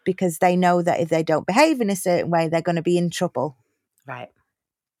 Because they know that if they don't behave in a certain way, they're going to be in trouble. Right.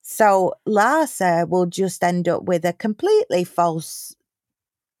 So Larsa will just end up with a completely false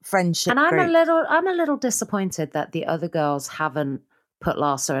friendship And I'm group. a little disappointed that the other girls haven't put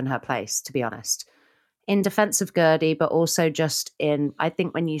Larsa in her place, to be honest. In defense of Gertie, but also just I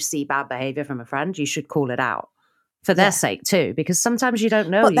think when you see bad behavior from a friend, you should call it out for their sake too, because sometimes you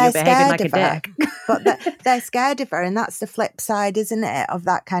don't know But you're they're behaving like a scared of her. dick. But they're scared of her, and that's the flip side, isn't it, of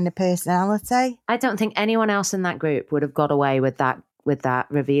that kind of personality? I don't think anyone else in that group would have got away with that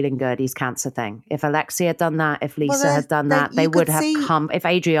revealing Gertie's cancer thing. If Alexia had done that, if Lisa had done that, they would have come. If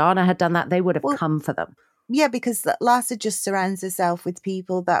Adriana had done that, they would have come for them. Yeah, because Larsa just surrounds herself with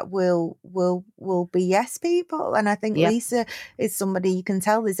people that will be yes people. And I think Lisa is somebody, you can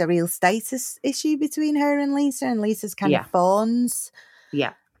tell there's a real status issue between her and Lisa, and Lisa's kind of fawns.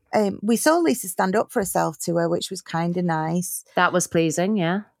 Yeah. We saw Lisa stand up for herself to her, which was kind of nice. That was pleasing,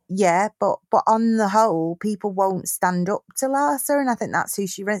 yeah. Yeah, but on the whole, people won't stand up to Larsa, and I think that's who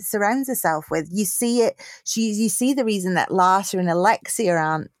she surrounds herself with. You see it. You see the reason that Larsa and Alexia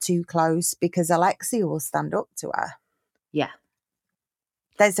aren't too close, because Alexia will stand up to her. Yeah.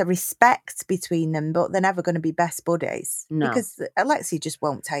 There's a respect between them, but they're never going to be best buddies. No. Because Alexia just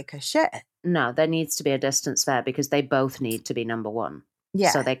won't take her shit. No, there needs to be a distance there, because they both need to be number one.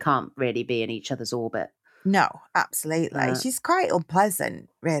 Yeah. So they can't really be in each other's orbit. No, absolutely. She's quite unpleasant,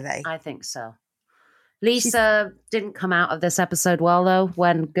 really. I think so. Lisa didn't come out of this episode well, though,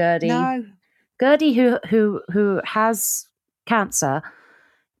 when Gertie, who has cancer,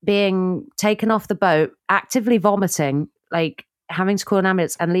 being taken off the boat, actively vomiting, like having to call an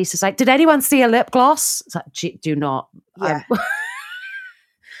ambulance, and Lisa's like, did anyone see a lip gloss? It's like, do not. Yeah.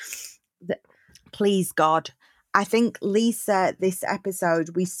 Please, God. I think Lisa, this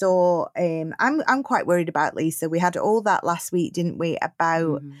episode, we saw, I'm quite worried about Lisa. We had all that last week, didn't we,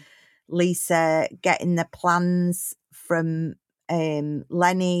 about Lisa getting the plans from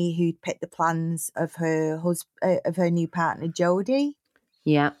Lenny, who'd picked the plans of her of her new partner, Jodie.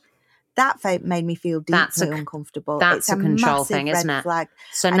 Yeah. That made me feel deeply uncomfortable. That's a control thing, isn't it? Flag.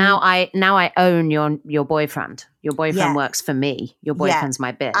 So now I own your boyfriend. Your boyfriend works for me. Your boyfriend's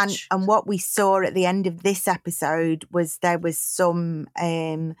my bitch. And what we saw at the end of this episode was there was some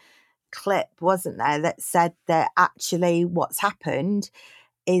clip, wasn't there, that said that actually what's happened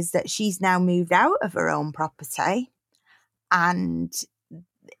is that she's now moved out of her own property, and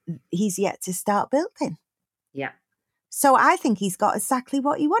he's yet to start building. Yeah. So I think he's got exactly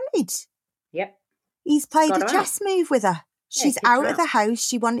what he wanted. Yep. He's played a chess move with her. She's out of the house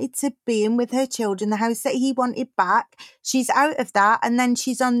she wanted to be in with her children, the house that he wanted back. She's out of that, and then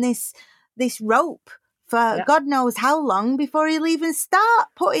she's on this rope for God knows how long before he'll even start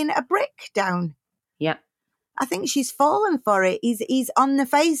putting a brick down. Yeah. I think she's fallen for it. He's on the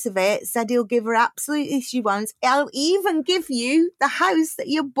face of it, said he'll give her absolutely she wants. I'll even give you the house that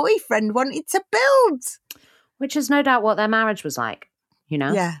your boyfriend wanted to build. Which is no doubt what their marriage was like, you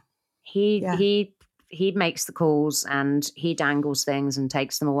know? Yeah. He makes the calls, and he dangles things and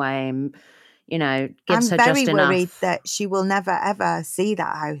takes them away, and, you know, gives her just enough. I'm very worried that she will never, ever see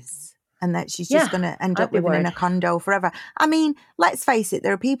that house, and that she's just going to end up living in a condo forever. I mean, let's face it,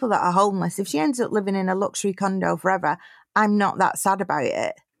 there are people that are homeless. If she ends up living in a luxury condo forever, I'm not that sad about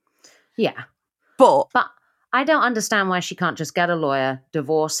it. Yeah. But I don't understand why she can't just get a lawyer,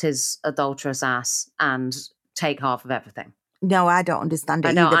 divorce his adulterous ass, and take half of everything. No, I don't understand it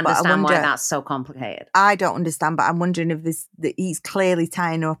either. I don't understand why that's so complicated. I don't understand, but I'm wondering if that he's clearly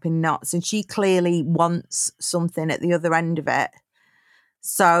tying her up in knots, and she clearly wants something at the other end of it.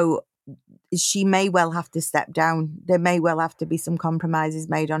 So she may well have to step down. There may well have to be some compromises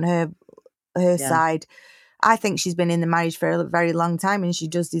made on her side. I think she's been in the marriage for a very long time, and she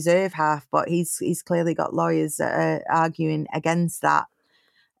does deserve half, but he's clearly got lawyers that are arguing against that.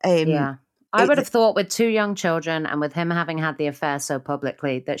 I would have thought with 2 young children, and with him having had the affair so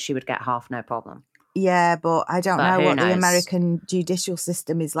publicly, that she would get half, no problem. Yeah, but I don't know what the American judicial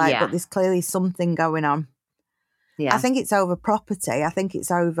system is like, but there's clearly something going on. Yeah. I think it's over property. I think it's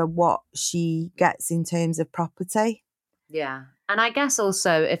over what she gets in terms of property. Yeah. And I guess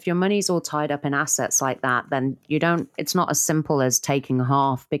also if your money's all tied up in assets like that, then it's not as simple as taking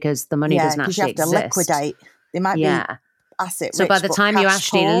half because the money doesn't because you actually have to exist. liquidate. They might be asset So rich, by the but time you cash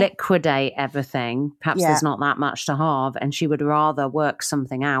actually poor. liquidate everything, perhaps there's not that much to halve, and she would rather work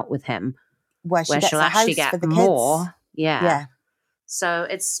something out with him where she gets she'll a actually house for get the more. kids. Yeah. Yeah. So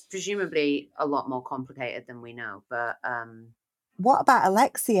it's presumably a lot more complicated than we know. But what about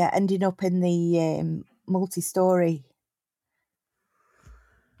Alexia ending up in the multi-story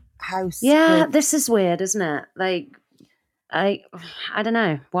house? Yeah, this is weird, isn't it? Like, I don't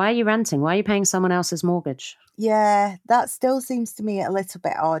know. Why are you renting? Why are you paying someone else's mortgage? Yeah, that still seems to me a little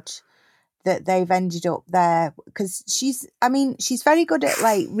bit odd that they've ended up there because she's very good at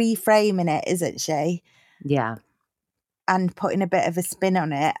like reframing it, isn't she? Yeah. And putting a bit of a spin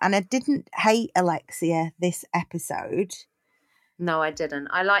on it. And I didn't hate Alexia this episode. No, I didn't.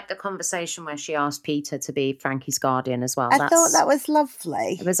 I liked the conversation where she asked Peter to be Frankie's guardian as well. I thought that was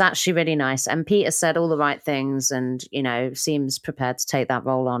lovely. It was actually really nice. And Peter said all the right things and, seems prepared to take that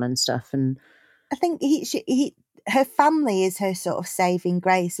role on and stuff. And I think her family is her sort of saving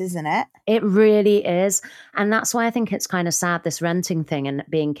grace, isn't it? It really is. And that's why I think it's kind of sad, this renting thing and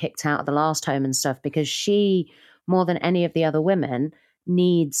being kicked out of the last home and stuff, because she, more than any of the other women,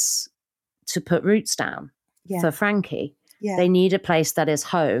 needs to put roots down for Frankie. Yeah. They need a place that is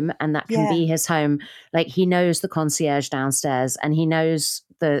home and that can be his home. Like he knows the concierge downstairs and he knows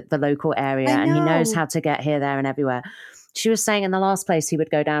the local area and he knows how to get here, there and everywhere. She was saying in the last place he would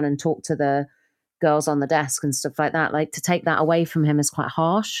go down and talk to the girls on the desk and stuff like that. Like to take that away from him is quite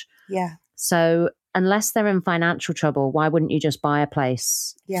harsh. Yeah. So unless they're in financial trouble, why wouldn't you just buy a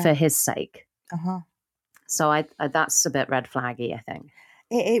place for his sake? Uh-huh. So I that's a bit red flaggy, I think.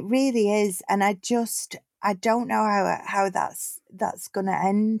 It really is. And I don't know how that's going to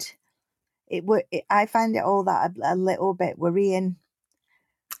end. I find it all that a little bit worrying.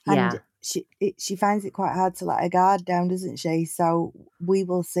 And she finds it quite hard to let her guard down, doesn't she? So we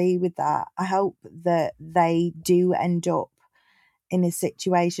will see with that. I hope that they do end up in a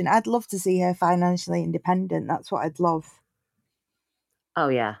situation. I'd love to see her financially independent. That's what I'd love. Oh,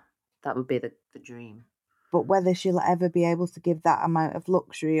 yeah. That would be the dream. But whether she'll ever be able to give that amount of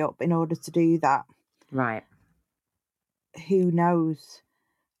luxury up in order to do that. Right. Who knows?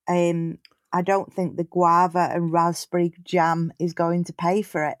 I don't think the guava and raspberry jam is going to pay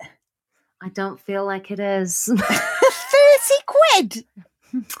for it. I don't feel like it is. 30 quid!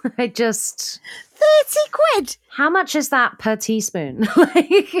 I just... 30 quid! How much is that per teaspoon?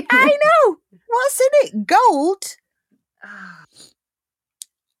 I know! What's in it? Gold?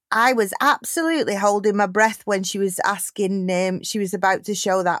 I was absolutely holding my breath when she was asking, she was about to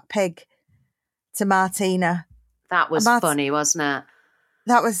show that pig to Martina. That was funny, wasn't it?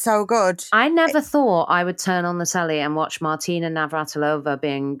 That was so good. I never thought I would turn on the telly and watch Martina Navratilova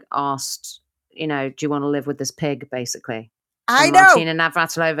being asked, do you want to live with this pig, basically? I and know. Martina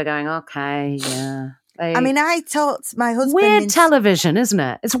Navratilova going, okay, yeah. Like, I mean, I talked my husband... Weird television, isn't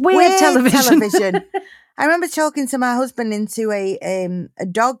it? It's weird television. I remember talking to my husband into a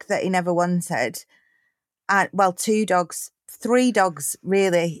dog that he never wanted. Well, 2 dogs, 3 dogs,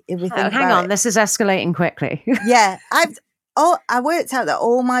 really, if we think about it. Hang on, this is escalating quickly. Yeah, I worked out that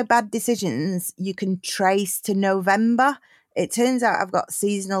all my bad decisions you can trace to November. It turns out I've got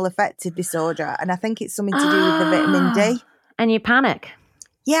seasonal affective disorder, and I think it's something to do with the vitamin D. And you panic.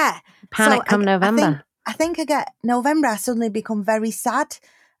 Yeah. Panic come November. I think I get November, I suddenly become very sad,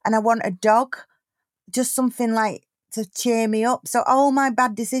 and I want a dog, just something like to cheer me up. So all my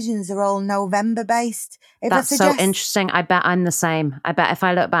bad decisions are all November based. That's so interesting. I bet I'm the same. I bet if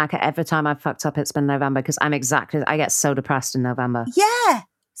I look back at every time I've fucked up, it's been November because I get so depressed in November. Yeah.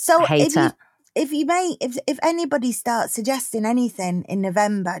 So I hate it. If anybody starts suggesting anything in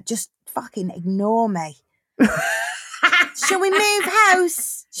November, just fucking ignore me. Shall we move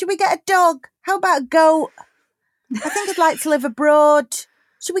house? Should we get a dog? How about a goat? I think I'd like to live abroad.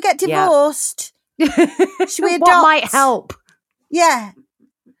 Should we get divorced? Should we adopt? What might help? Yeah.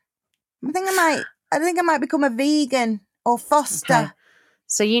 I think I might become a vegan or foster. Okay.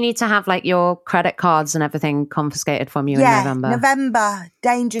 So you need to have like your credit cards and everything confiscated from you in November. November,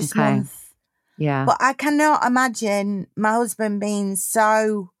 dangerous month. Yeah. But I cannot imagine my husband being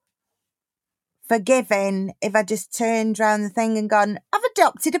so forgiving if I just turned around the thing and gone, I've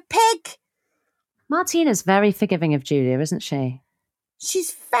adopted a pig. Martina's very forgiving of Julia, isn't she?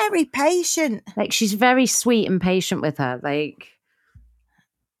 She's very patient. Like, she's very sweet and patient with her. Like,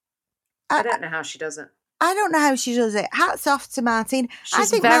 I don't know how she does it. I don't know how she does it. Hats off to Martina.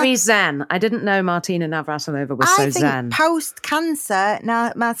 She's very zen. I didn't know Martina Navratilova was so zen. I think post-cancer,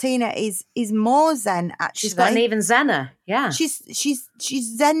 now Martina is more zen, actually. She's gotten even zenner, yeah. She's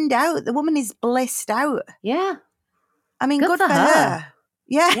zenned out. The woman is blissed out. Yeah. I mean, good for her.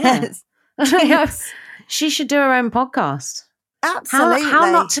 Yes. Yeah. She should do her own podcast. Absolutely.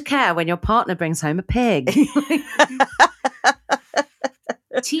 How not to care when your partner brings home a pig?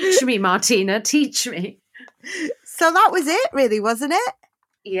 Teach me, Martina, teach me. So that was it, really, wasn't it?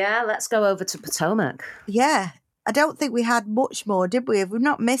 Yeah, let's go over to Potomac. Yeah. I don't think we had much more, did we? We've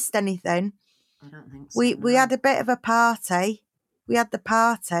not missed anything. I don't think so. We had a bit of a party. We had the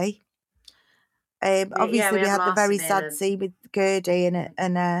party. Obviously, we had the very sad scene with Gertie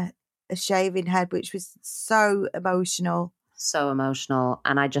and a shaving head, which was so emotional. So emotional.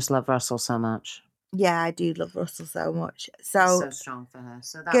 And I just love Russell so much. Yeah, I do love Russell so much. So strong for her.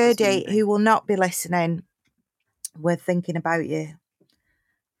 So that Gertie, who will not be listening, we're thinking about you.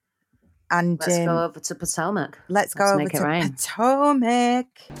 And let's go over to Potomac. Let's go over to Potomac.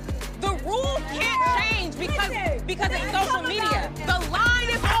 The rules can't change because it's social media. The line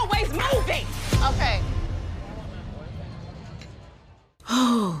is always moving. Okay.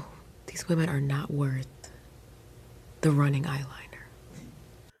 Oh, these women are not worth the running eyeliner.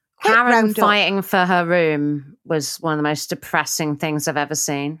 Karen fighting for her room was one of the most depressing things I've ever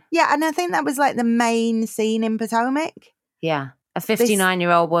seen. Yeah, and I think that was like the main scene in Potomac. Yeah, a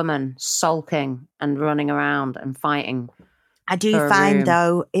 59-year-old woman sulking and running around and fighting. I do find,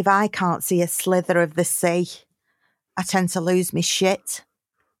 though, if I can't see a slither of the sea, I tend to lose my shit.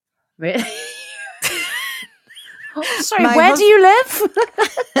 Really? Sorry, where do you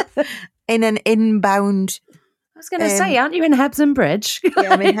live? In an inbound... I was going to say, aren't you in Hebden Bridge?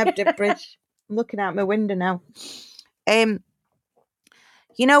 Yeah, I'm in Hebden Bridge. I'm looking out my window now. You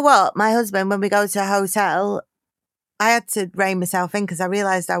know what? My husband, when we go to a hotel, I had to rein myself in because I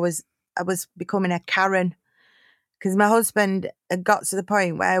realised I was becoming a Karen. Because my husband had got to the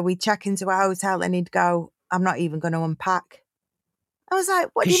point where we'd check into a hotel and he'd go, I'm not even going to unpack. I was like,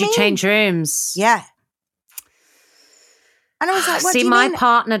 what do you mean? Because you change rooms. Yeah. And I was like, what do you my mean?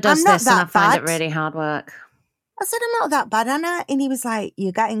 partner does this and I find it really hard work. I said, I'm not that bad, Anna. And he was like,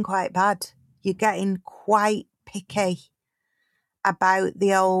 you're getting quite bad. You're getting quite picky about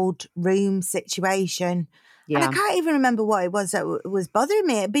the old room situation. Yeah. And I can't even remember what it was that was bothering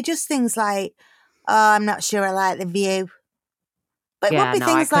me. It'd be just things like, oh, I'm not sure I like the view. But it would be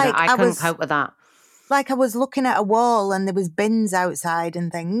things like I couldn't cope with that. Like I was looking at a wall and there was bins outside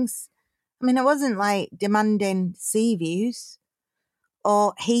and things. I mean, I wasn't like demanding sea views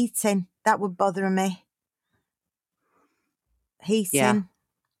or heating. That would bother me. Heating. Yeah.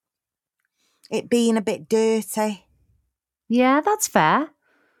 It being a bit dirty. Yeah, that's fair.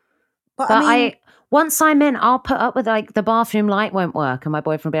 But I mean, once I'm in, I'll put up with like the bathroom light won't work and my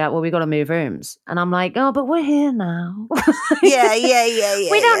boyfriend will be like, well, we got to move rooms. And I'm like, oh, but we're here now. Yeah.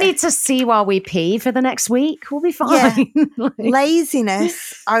 We don't need to see while we pee for the next week. We'll be fine. Yeah. Like,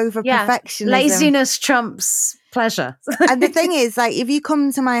 laziness over perfectionism. Laziness trumps pleasure. And the thing is, like, if you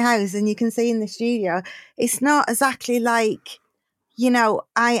come to my house and you can see in the studio, it's not exactly like, you know,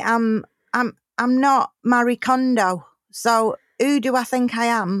 I'm not Marie Kondo. So who do I think I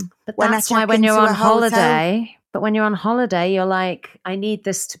am? But that's why when you're on holiday, you're like, I need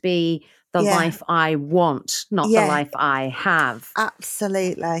this to be the life I want, not the life I have.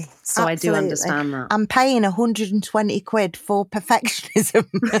 Absolutely. So I do understand that. I'm paying 120 quid for perfectionism.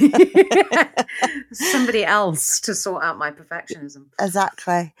 Somebody else to sort out my perfectionism.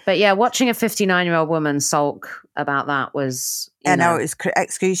 Exactly. But yeah, watching a 59-year-old woman sulk about that was, I know, it was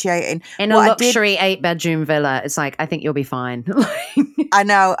excruciating. In a luxury 8-bedroom villa, it's like, I think you'll be fine. I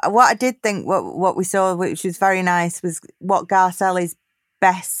know. What I did think, what we saw, which was very nice, was what Garcelli's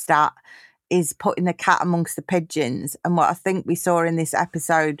best at is putting the cat amongst the pigeons. And what I think we saw in this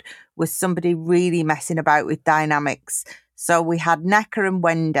episode was somebody really messing about with dynamics. So we had Necker and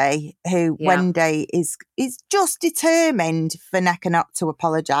Wendy, who Wendy is just determined for Necker not to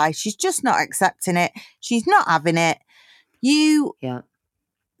apologise. She's just not accepting it. She's not having it. You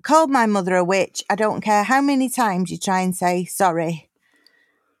called my mother a witch. I don't care how many times you try and say sorry.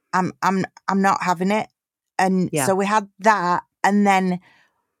 I'm not having it. And so we had that, and then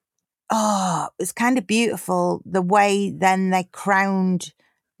it was kind of beautiful the way then they crowned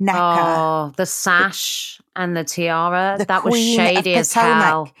Necker. Oh, the sash and the tiara. That was shady as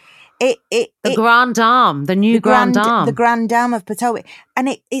hell. The Grand Dame, the new Grand Dame. The Grand Dame of Potomac.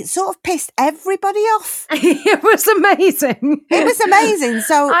 And it sort of pissed everybody off. It was amazing. It was amazing.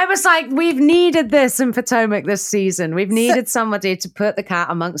 So I was like, we've needed this in Potomac this season. We've needed somebody to put the cat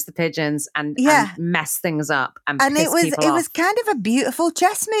amongst the pigeons and mess things up and piss people off. It was kind of a beautiful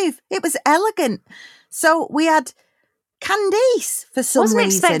chess move. It was elegant. So we had Candice for some reason.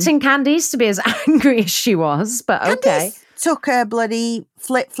 Wasn't expecting Candice to be as angry as she was, but okay. Candice took her bloody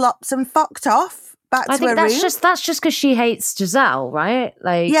flip-flops and fucked off back to her room. That's just because she hates Giselle, right?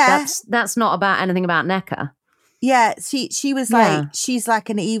 Like, that's not about anything about Necker. Yeah, she was like, she's like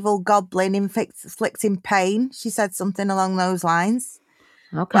an evil goblin inflicting pain. She said something along those lines.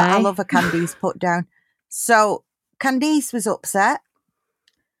 Okay. But I love a Candice put down. So Candice was upset.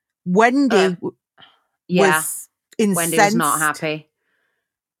 Wendy was incensed. Wendy was not happy.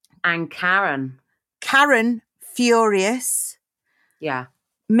 And Karen, furious. Yeah.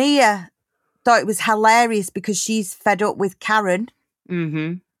 Mia thought it was hilarious because she's fed up with Karen.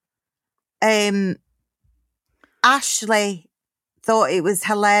 Mm-hmm. Ashley thought it was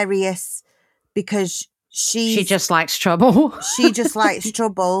hilarious because she just likes trouble. She just likes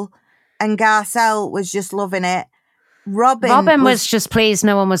trouble. And Garcelle was just loving it. Robin was just pleased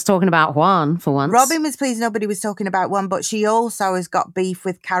no one was talking about Juan for once. Robin was pleased nobody was talking about Juan, but she also has got beef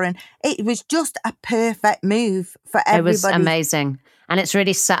with Karen. It was just a perfect move for everybody. It was amazing. And it's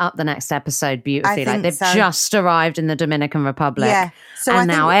really set up the next episode beautifully. Like they've just arrived in the Dominican Republic. Yeah. So and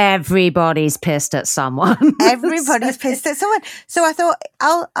now everybody's pissed at someone. Everybody's pissed at someone. So I thought,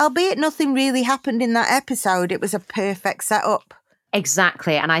 albeit nothing really happened in that episode, it was a perfect setup.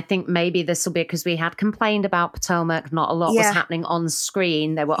 Exactly. And I think maybe this will be because we had complained about Potomac. Not a lot was happening on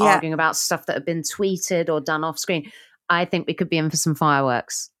screen. They were arguing about stuff that had been tweeted or done off screen. I think we could be in for some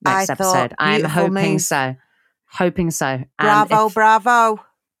fireworks next episode. I'm hoping so. Hoping so. Bravo.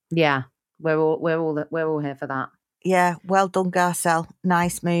 Yeah. We're all here for that. Yeah. Well done, Garcelle.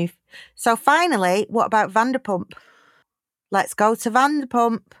 Nice move. So finally, what about Vanderpump? Let's go to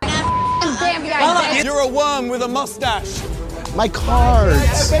Vanderpump. You're a worm with a mustache. My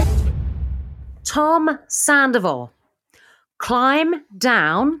cards. Tom Sandoval, climb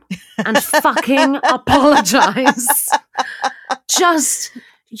down and fucking apologize.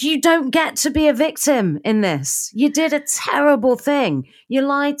 You don't get to be a victim in this. You did a terrible thing. You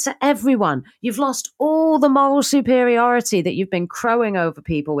lied to everyone. You've lost all the moral superiority that you've been crowing over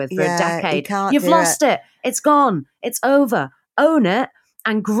people with for a decade. You've lost it. It's gone. It's over. Own it.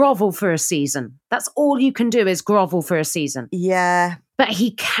 And grovel for a season. That's all you can do is grovel for a season. Yeah. But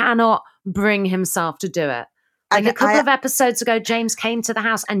he cannot bring himself to do it. Like a couple of episodes ago, James came to the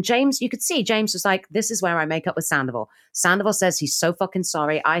house and you could see James was like, this is where I make up with Sandoval. Sandoval says he's so fucking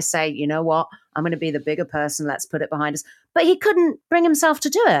sorry. I say, you know what? I'm going to be the bigger person. Let's put it behind us. But he couldn't bring himself to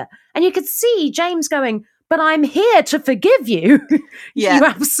do it. And you could see James going, but I'm here to forgive you, you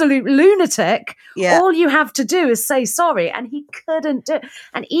absolute lunatic. Yeah. All you have to do is say sorry. And he couldn't do it.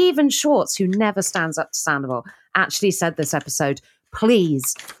 And even Schwartz, who never stands up to Sandoval, actually said this episode,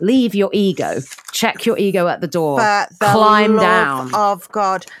 please leave your ego. Check your ego at the door. Climb down. Of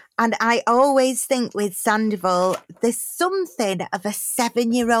God. And I always think with Sandoval, there's something of a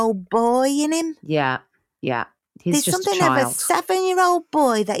 7-year-old boy in him. Yeah. He's There's just something a child. of a 7-year-old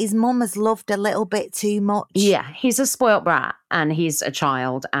boy that his mum has loved a little bit too much. Yeah, he's a spoilt brat and he's a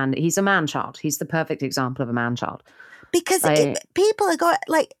child and he's a man-child. He's the perfect example of a man-child. Because people are going,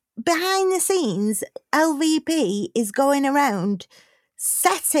 like, behind the scenes, LVP is going around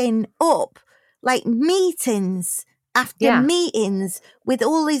setting up, like, meetings after meetings with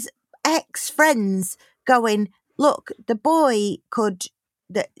all his ex-friends going, look, the boy could...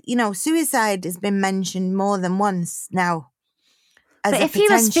 suicide has been mentioned more than once now as a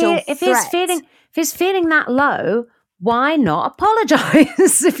potential threat. If he's feeling that low, why not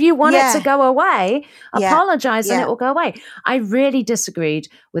apologize? If you want it to go away, apologize and it will go away. I really disagreed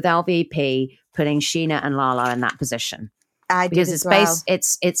with LVP putting Sheena and Lala in that position. I did because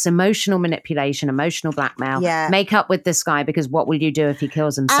it's emotional manipulation, emotional blackmail. Yeah. Make up with this guy because what will you do if he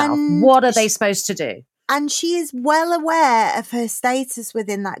kills himself? What are they supposed to do? And she is well aware of her status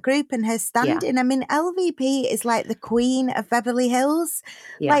within that group and her standing. I mean, LVP is like the queen of Beverly Hills.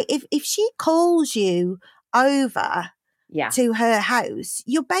 Yeah. Like, if she calls you over to her house,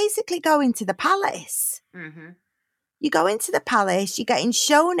 you're basically going to the palace. Mm-hmm. You go into the palace, you're getting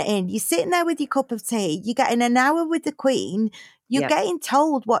shown in, you're sitting there with your cup of tea, you're getting an hour with the queen, you're getting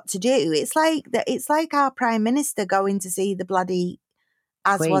told what to do. It's like our prime minister going to see the bloody...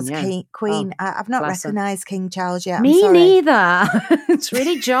 Queen. I've not recognised King Charles yet. Me neither. It's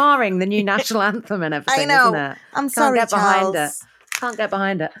really jarring, the new national anthem and everything, I know. Isn't it? I'm sorry, get Charles. behind it. can't get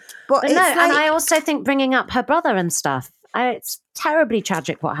behind it. But But it's no, like, and I also think bringing up her brother and stuff, it's terribly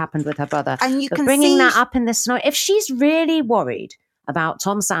tragic what happened with her brother. and you But can bringing see that up in this scenario, if she's really worried about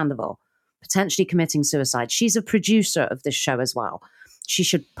Tom Sandoval potentially committing suicide, she's a producer of this show as well. She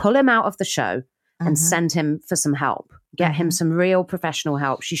should pull him out of the show and send him for some help. Get him some real professional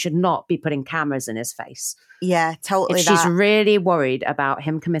help. She should not be putting cameras in his face. Yeah, totally. If she's really worried about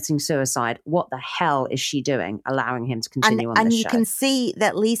him committing suicide, what the hell is she doing, allowing him to continue on this show? And you can see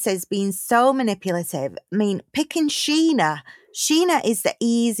that Lisa's been so manipulative. I mean, picking Sheena. Sheena is the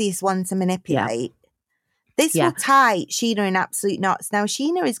easiest one to manipulate. This will tie Sheena in absolute knots. Now,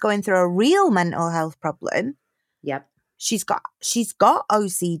 Sheena is going through a real mental health problem. Yep. She's got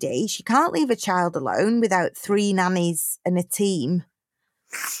OCD. She can't leave a child alone without 3 nannies and a team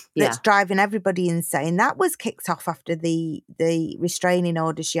that's driving everybody insane. That was kicked off after the restraining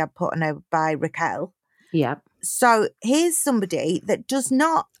order she had put on her by Raquel. Yeah. So here's somebody that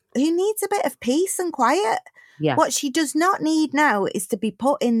who needs a bit of peace and quiet. Yeah. What she does not need now is to be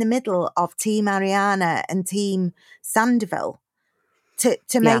put in the middle of Team Ariana and Team Sandoval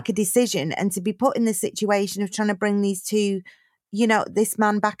to make a decision, and to be put in the situation of trying to bring these two, this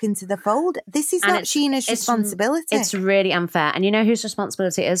man back into the fold. This is not Sheena's responsibility. It's really unfair. And you know whose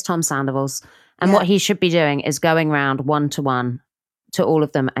responsibility it is? Tom Sandoval's. And what he should be doing is going round one-to-one to all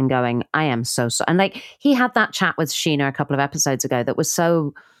of them and going, I am so sorry. And like, he had that chat with Sheena a couple of episodes ago that was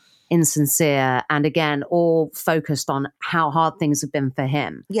so insincere, and again, all focused on how hard things have been for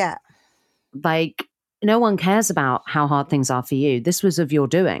him. Yeah. Like, no one cares about how hard things are for you. This was of your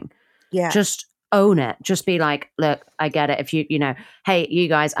doing. Yeah. Just own it. Just be like, look, I get it. If hey, you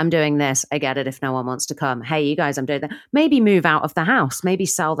guys, I'm doing this. I get it if no one wants to come. Hey, you guys, I'm doing that. Maybe move out of the house. Maybe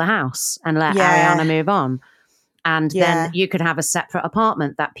sell the house and let Ariana move on. And then you could have a separate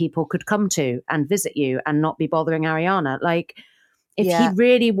apartment that people could come to and visit you and not be bothering Ariana. Like, if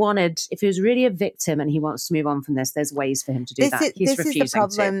he was really a victim and he wants to move on from this, there's ways for him to do that. He's refusing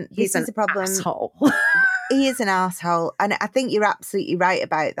to. This is the problem. Asshole. He is an asshole. And I think you're absolutely right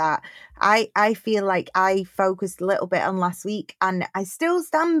about that. I feel like I focused a little bit on last week, and I still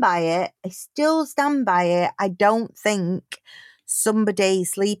stand by it. I don't think somebody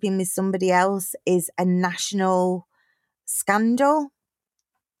sleeping with somebody else is a national scandal.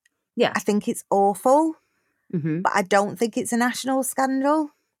 Yeah. I think it's awful. Mm-hmm. But I don't think it's a national scandal.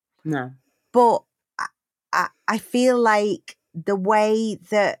 No. But I feel like the way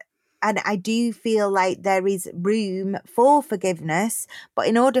that, and I do feel like there is room for forgiveness, but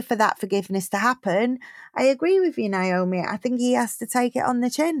in order for that forgiveness to happen, I agree with you, Naomi. I think he has to take it on the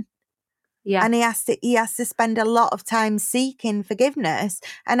chin. Yeah. And he has to spend a lot of time seeking forgiveness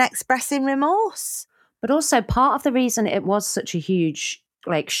and expressing remorse. But also, part of the reason it was such a huge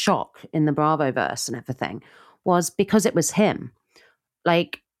shock in the Bravo-verse and everything was because it was him.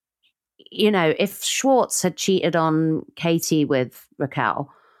 Like, if Schwartz had cheated on Katie with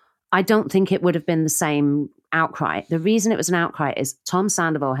Raquel, I don't think it would have been the same outcry. The reason it was an outcry is Tom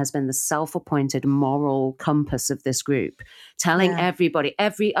Sandoval has been the self-appointed moral compass of this group, telling everybody,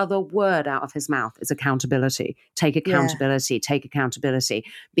 every other word out of his mouth is accountability. Take accountability, take accountability,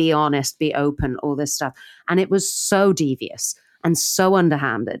 be honest, be open, all this stuff. And it was so devious and so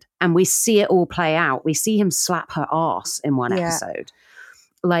underhanded. And we see it all play out. We see him slap her ass in one episode.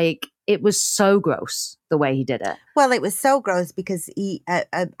 Like, it was so gross the way he did it. Well, it was so gross because he,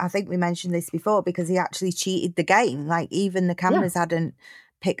 I think we mentioned this before, because he actually cheated the game. Like, even the cameras hadn't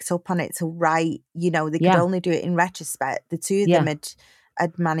picked up on it till right. They could only do it in retrospect. The two of them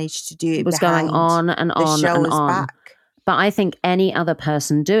had managed to do it. It was going on and on the show and was on. back. But I think any other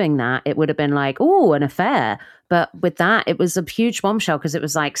person doing that, it would have been like, oh, an affair. But with that, it was a huge bombshell because it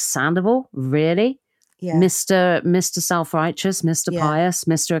was like, Sandoval, really? Yeah. Mr. Self-Righteous, Mr. Pious,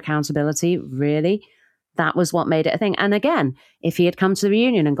 Mr. Accountability, really? That was what made it a thing. And again, if he had come to the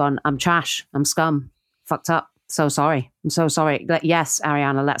reunion and gone, I'm trash, I'm scum, fucked up, so sorry, I'm so sorry. Yes,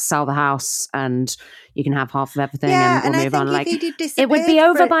 Ariana, let's sell the house and you can have half of everything and we'll move on. Like, it would be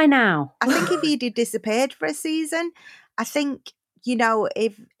over by now. I think if he'd disappeared for a season, I think,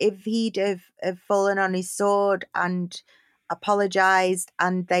 if he'd have fallen on his sword and apologized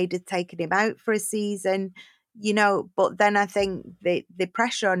and they'd have taken him out for a season, but then I think the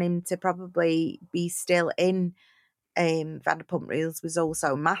pressure on him to probably be still in Vanderpump Rules was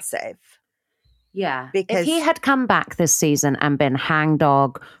also massive. Yeah. Because if he had come back this season and been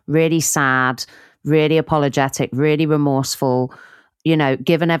hangdog, really sad, really apologetic, really remorseful,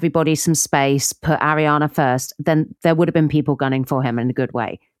 given everybody some space, put Ariana first, then there would have been people gunning for him in a good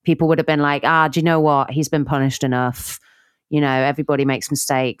way. People would have been like, do you know what? He's been punished enough. Everybody makes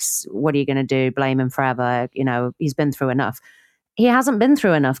mistakes. What are you going to do? Blame him forever. He's been through enough. he hasn't been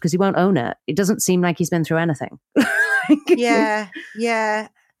through enough because he won't own it. It doesn't seem like he's been through anything. Yeah.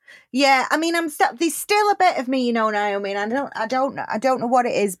 I mean, there's still a bit of me, you know, Naomi, and I don't know what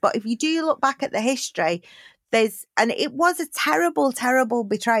it is, but if you do look back at the history, and it was a terrible, terrible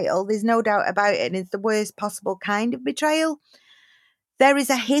betrayal. There's no doubt about it. And it's the worst possible kind of betrayal. There is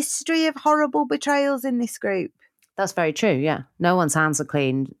a history of horrible betrayals in this group. That's very true. Yeah. No one's hands are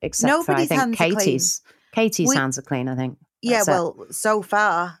clean except for, I think, Katie's. Katie's hands are clean, I think. Yeah. Well, so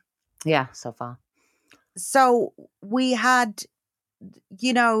far. Yeah. So far. So we had,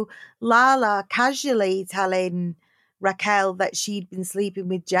 you know, Lala casually telling Raquel that she'd been sleeping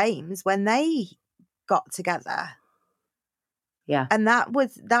with James when they got together. Yeah. And that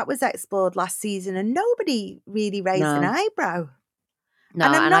was explored last season and nobody really raised an eyebrow. No,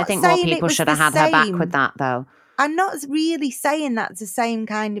 and I think more people should have had her back with that, though. I'm not really saying that's the same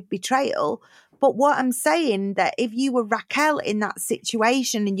kind of betrayal, but what I'm saying that if you were Raquel in that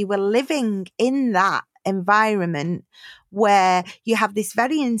situation and you were living in that environment where you have this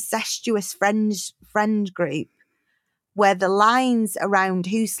very incestuous friend group where the lines around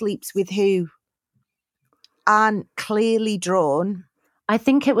who sleeps with who aren't clearly drawn. I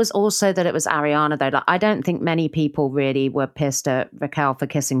think it was also that it was Ariana, though. Like, I don't think many people really were pissed at Raquel for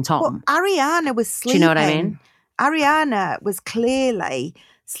kissing Tom. Well, Ariana was sleeping. Do you know what I mean? Ariana was clearly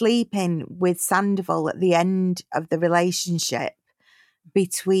sleeping with Sandoval at the end of the relationship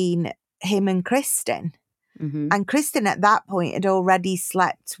between him and Kristen. Mm-hmm. And Kristen at that point had already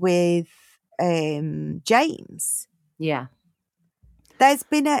slept with James. Yeah. There's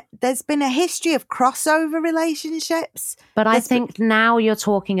been a history of crossover relationships. But I think now you're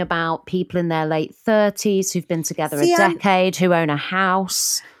talking about people in their late 30s who've been together a decade, who own a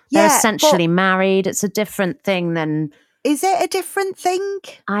house. They're essentially married. It's a different thing than... Is it a different thing?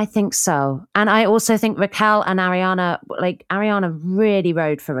 I think so. And I also think Raquel and Ariana, like Ariana really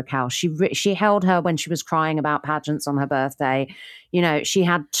rode for Raquel. She held her when she was crying about pageants on her birthday. You know, she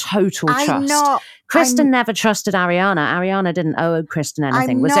had total trust. Kristen never trusted Ariana. Ariana didn't owe Kristen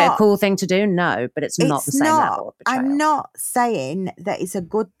anything. Was it a cool thing to do? No, but it's not the same level of betrayal. I'm not saying that it's a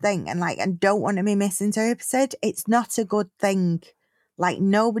good thing and don't want to be misinterpreted. It's not a good thing. Like,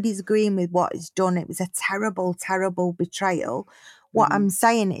 nobody's agreeing with what is done. It was a terrible, terrible betrayal. What I'm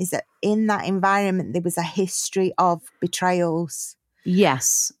saying is that in that environment, there was a history of betrayals.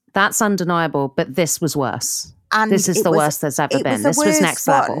 Yes, that's undeniable, but this was worse. And this is the worst there's ever been. This was next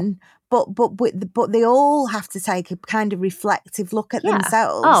level. But they all have to take a kind of reflective look at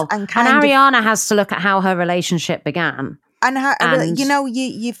themselves. And Ariana has to look at how her relationship began. And how, you know,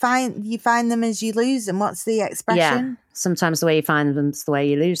 you find them as you lose them. What's the expression? Yeah. Sometimes the way you find them is the way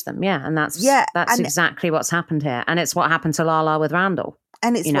you lose them. Yeah. And that's exactly what's happened here. And it's what happened to Lala with Randall.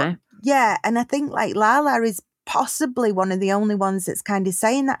 And it's, and I think like Lala is possibly one of the only ones that's kind of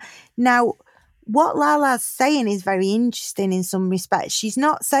saying that. Now, what Lala's saying is very interesting in some respects. She's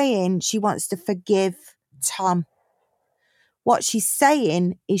not saying she wants to forgive Tom. What she's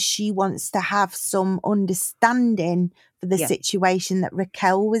saying is she wants to have some understanding for the situation that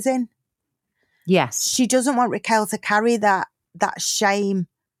Raquel was in. Yes. She doesn't want Raquel to carry that shame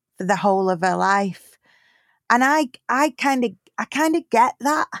for the whole of her life. And I kind of get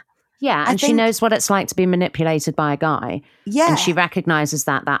that. Yeah, and she knows what it's like to be manipulated by a guy. Yeah. And she recognizes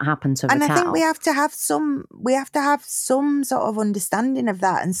that happened to Raquel. And I think we have to have some sort of understanding of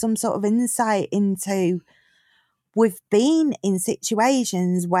that and some sort of insight into, we've been in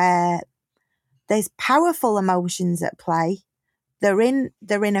situations where there's powerful emotions at play. They're in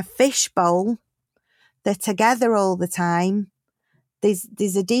a fishbowl. They're together all the time. There's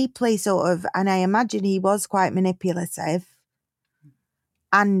a deeply sort of, and I imagine he was quite manipulative.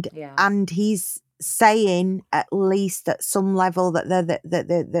 And he's saying at least at some level that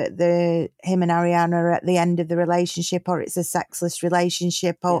him and Ariana are at the end of the relationship, or it's a sexless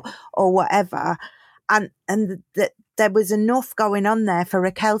relationship, or whatever. And that there was enough going on there for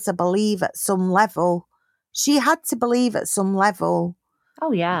Raquel to believe at some level. She had to believe at some level.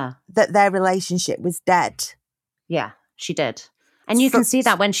 Oh, yeah. That their relationship was dead. Yeah, she did. And you can see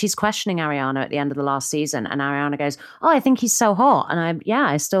that when she's questioning Ariana at the end of the last season, and Ariana goes, "Oh, I think he's so hot. And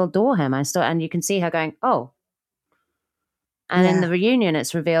I still adore him. And you can see her going, "Oh." And in the reunion,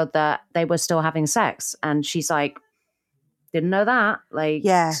 it's revealed that they were still having sex. And she's like, "Didn't know that."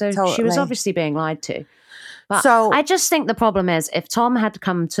 So totally. She was obviously being lied to. But I just think the problem is, if Tom had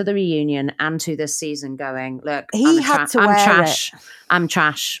come to the reunion and to this season going, "Look, I'm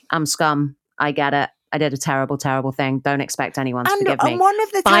trash, I'm scum, I get it. I did a terrible, terrible thing. Don't expect anyone to forgive me."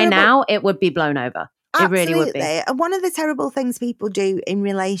 By now, it would be blown over. Absolutely. It really would be. And one of the terrible things people do in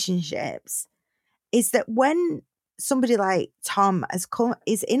relationships is that when somebody like Tom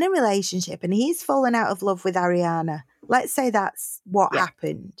is in a relationship and he's fallen out of love with Ariana. Let's say that's what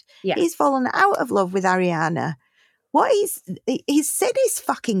happened. Yeah. He's fallen out of love with Ariana. What he's sin is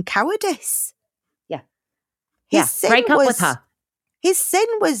fucking cowardice. Yeah. His sin break up with her. His sin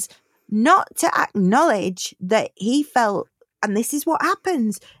was not to acknowledge that he felt, and this is what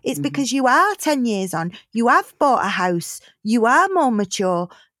happens. It's because you are 10 years on, you have bought a house, you are more mature.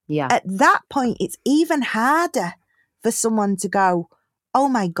 Yeah. At that point, it's even harder for someone to go, oh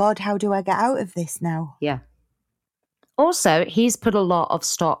my God, how do I get out of this now? Yeah. Also, he's put a lot of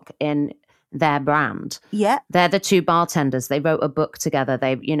stock in their brand. Yeah. They're the two bartenders. They wrote a book together.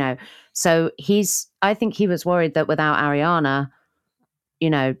 So I think he was worried that without Ariana,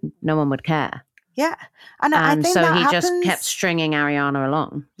 no one would care. Yeah. And I think so that he happens, just kept stringing Ariana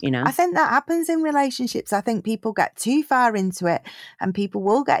along, I think that happens in relationships. I think people get too far into it, and people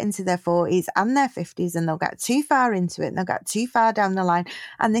will get into their 40s and their 50s and they'll get too far into it and they'll get too far down the line.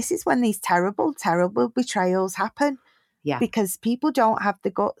 And this is when these terrible, terrible betrayals happen. Yeah. Because people don't have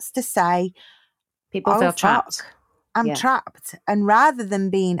the guts to say, people feel trapped. I'm trapped. And rather than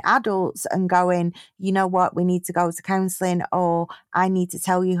being adults and going, you know what, we need to go to counselling, or I need to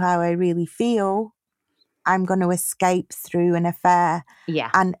tell you how I really feel, I'm going to escape through an affair. Yeah.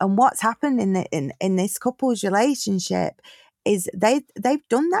 And what's happened in this couple's relationship is they've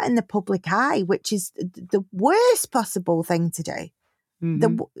done that in the public eye, which is the worst possible thing to do.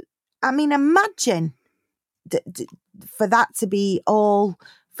 Imagine for that to be all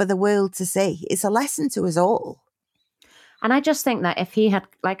for the world to see. It's a lesson to us all. And I just think that if he had,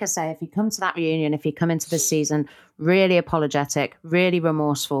 like I say, if he come to that reunion, if he come into this season really apologetic, really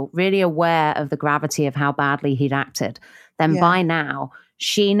remorseful, really aware of the gravity of how badly he'd acted, then by now,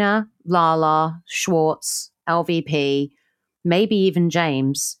 Sheena, Lala, Schwartz, LVP, maybe even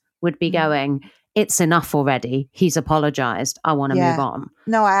James would be going, it's enough already. He's apologized. I want to move on.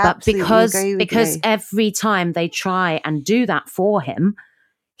 No, I absolutely agree with because you. every time they try and do that for him,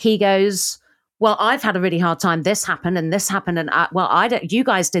 he goes, well, I've had a really hard time. This happened and this happened. And you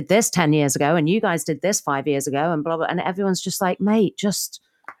guys did this 10 years ago and you guys did this 5 years ago and blah, blah. And everyone's just like, mate, just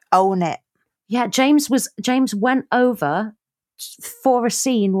own it. Yeah. James went over for a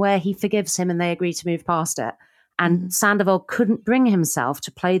scene where he forgives him and they agree to move past it. And Sandoval couldn't bring himself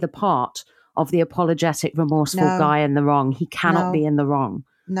to play the part of the apologetic, remorseful guy in the wrong. He cannot be in the wrong.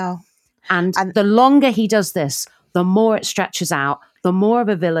 No. And the longer he does this, the more it stretches out, the more of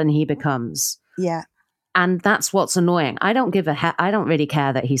a villain he becomes. Yeah. And that's what's annoying. I don't really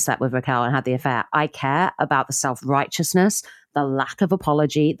care that he slept with Raquel and had the affair. I care about the self-righteousness, the lack of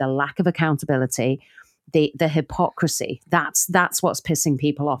apology, the lack of accountability, the hypocrisy. That's what's pissing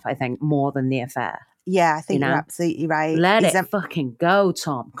people off, I think, more than the affair. Yeah, I think you're absolutely right. Let it fucking go,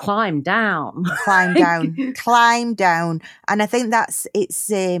 Tom. Climb down. Climb down. Climb down. And I think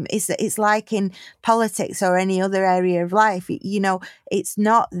it's like in politics or any other area of life. It's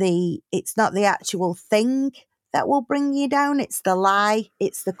not the actual thing that will bring you down. It's the lie.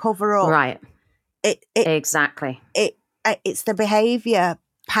 It's the cover up. Right. Exactly. It's the behavior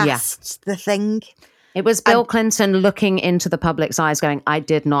past the thing. It was Bill Clinton looking into the public's eyes going, I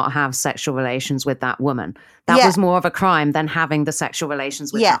did not have sexual relations with that woman. That was more of a crime than having the sexual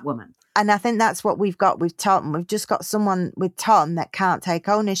relations with that woman. And I think that's what we've got with Tom. We've just got someone with Tom that can't take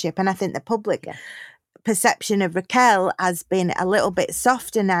ownership. And I think the public perception of Raquel has been a little bit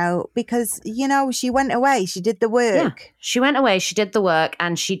softer now because, she went away. She did the work. Yeah. She went away. She did the work.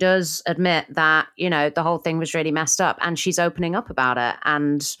 And she does admit that, the whole thing was really messed up. And she's opening up about it.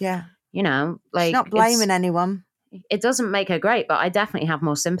 And she's not blaming anyone. It doesn't make her great, but I definitely have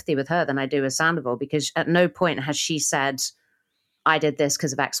more sympathy with her than I do with Sandoval because at no point has she said, I did this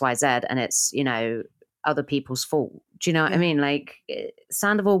because of X, Y, Z, and it's, other people's fault. Do you know what I mean? Like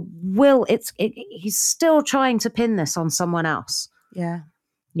Sandoval he's still trying to pin this on someone else. Yeah.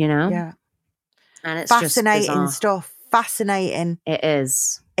 Yeah. And it's fascinating stuff. Fascinating. It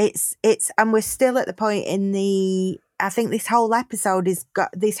is. It's, and we're still at the point I think this whole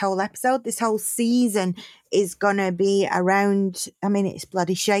season is going to be around, it's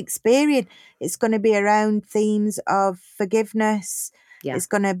bloody Shakespearean. It's going to be around themes of forgiveness. Yeah. It's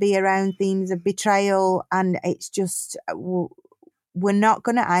going to be around themes of betrayal. And it's just, we're not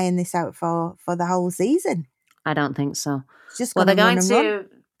going to iron this out for the whole season. I don't think so. It's just they're going to,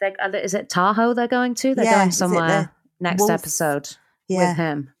 is it Tahoe they're going to? They're going somewhere next episode with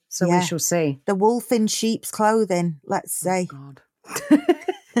him. So we shall see. The wolf in sheep's clothing, let's say. Oh, God.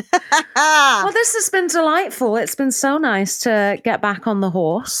 Well, this has been delightful. It's been so nice to get back on the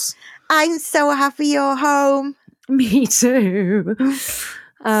horse. I'm so happy you're home. Me too.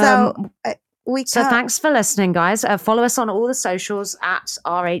 So thanks for listening, guys. Follow us on all the socials at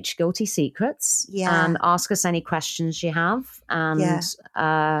RH Guilty Secrets. And ask us any questions you have and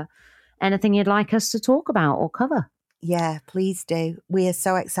anything you'd like us to talk about or cover. Yeah, please do. We are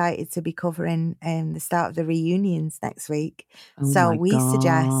so excited to be covering the start of the reunions next week. So we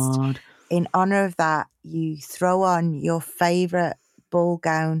suggest, in honor of that, you throw on your favorite ball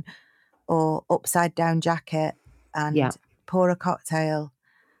gown or upside down jacket and pour a cocktail.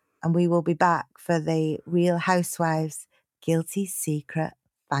 And we will be back for the Real Housewives Guilty Secret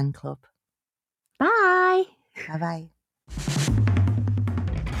Fan Club. Bye. Bye-bye.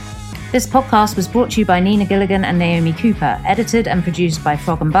 This podcast was brought to you by Nina Gilligan and Naomi Cooper, edited and produced by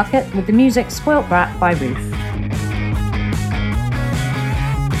Frog and Bucket, with the music Spoilt Brat by Ruth.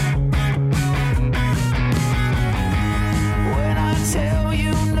 When I tell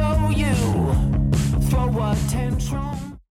you, know you, throw a tantrum.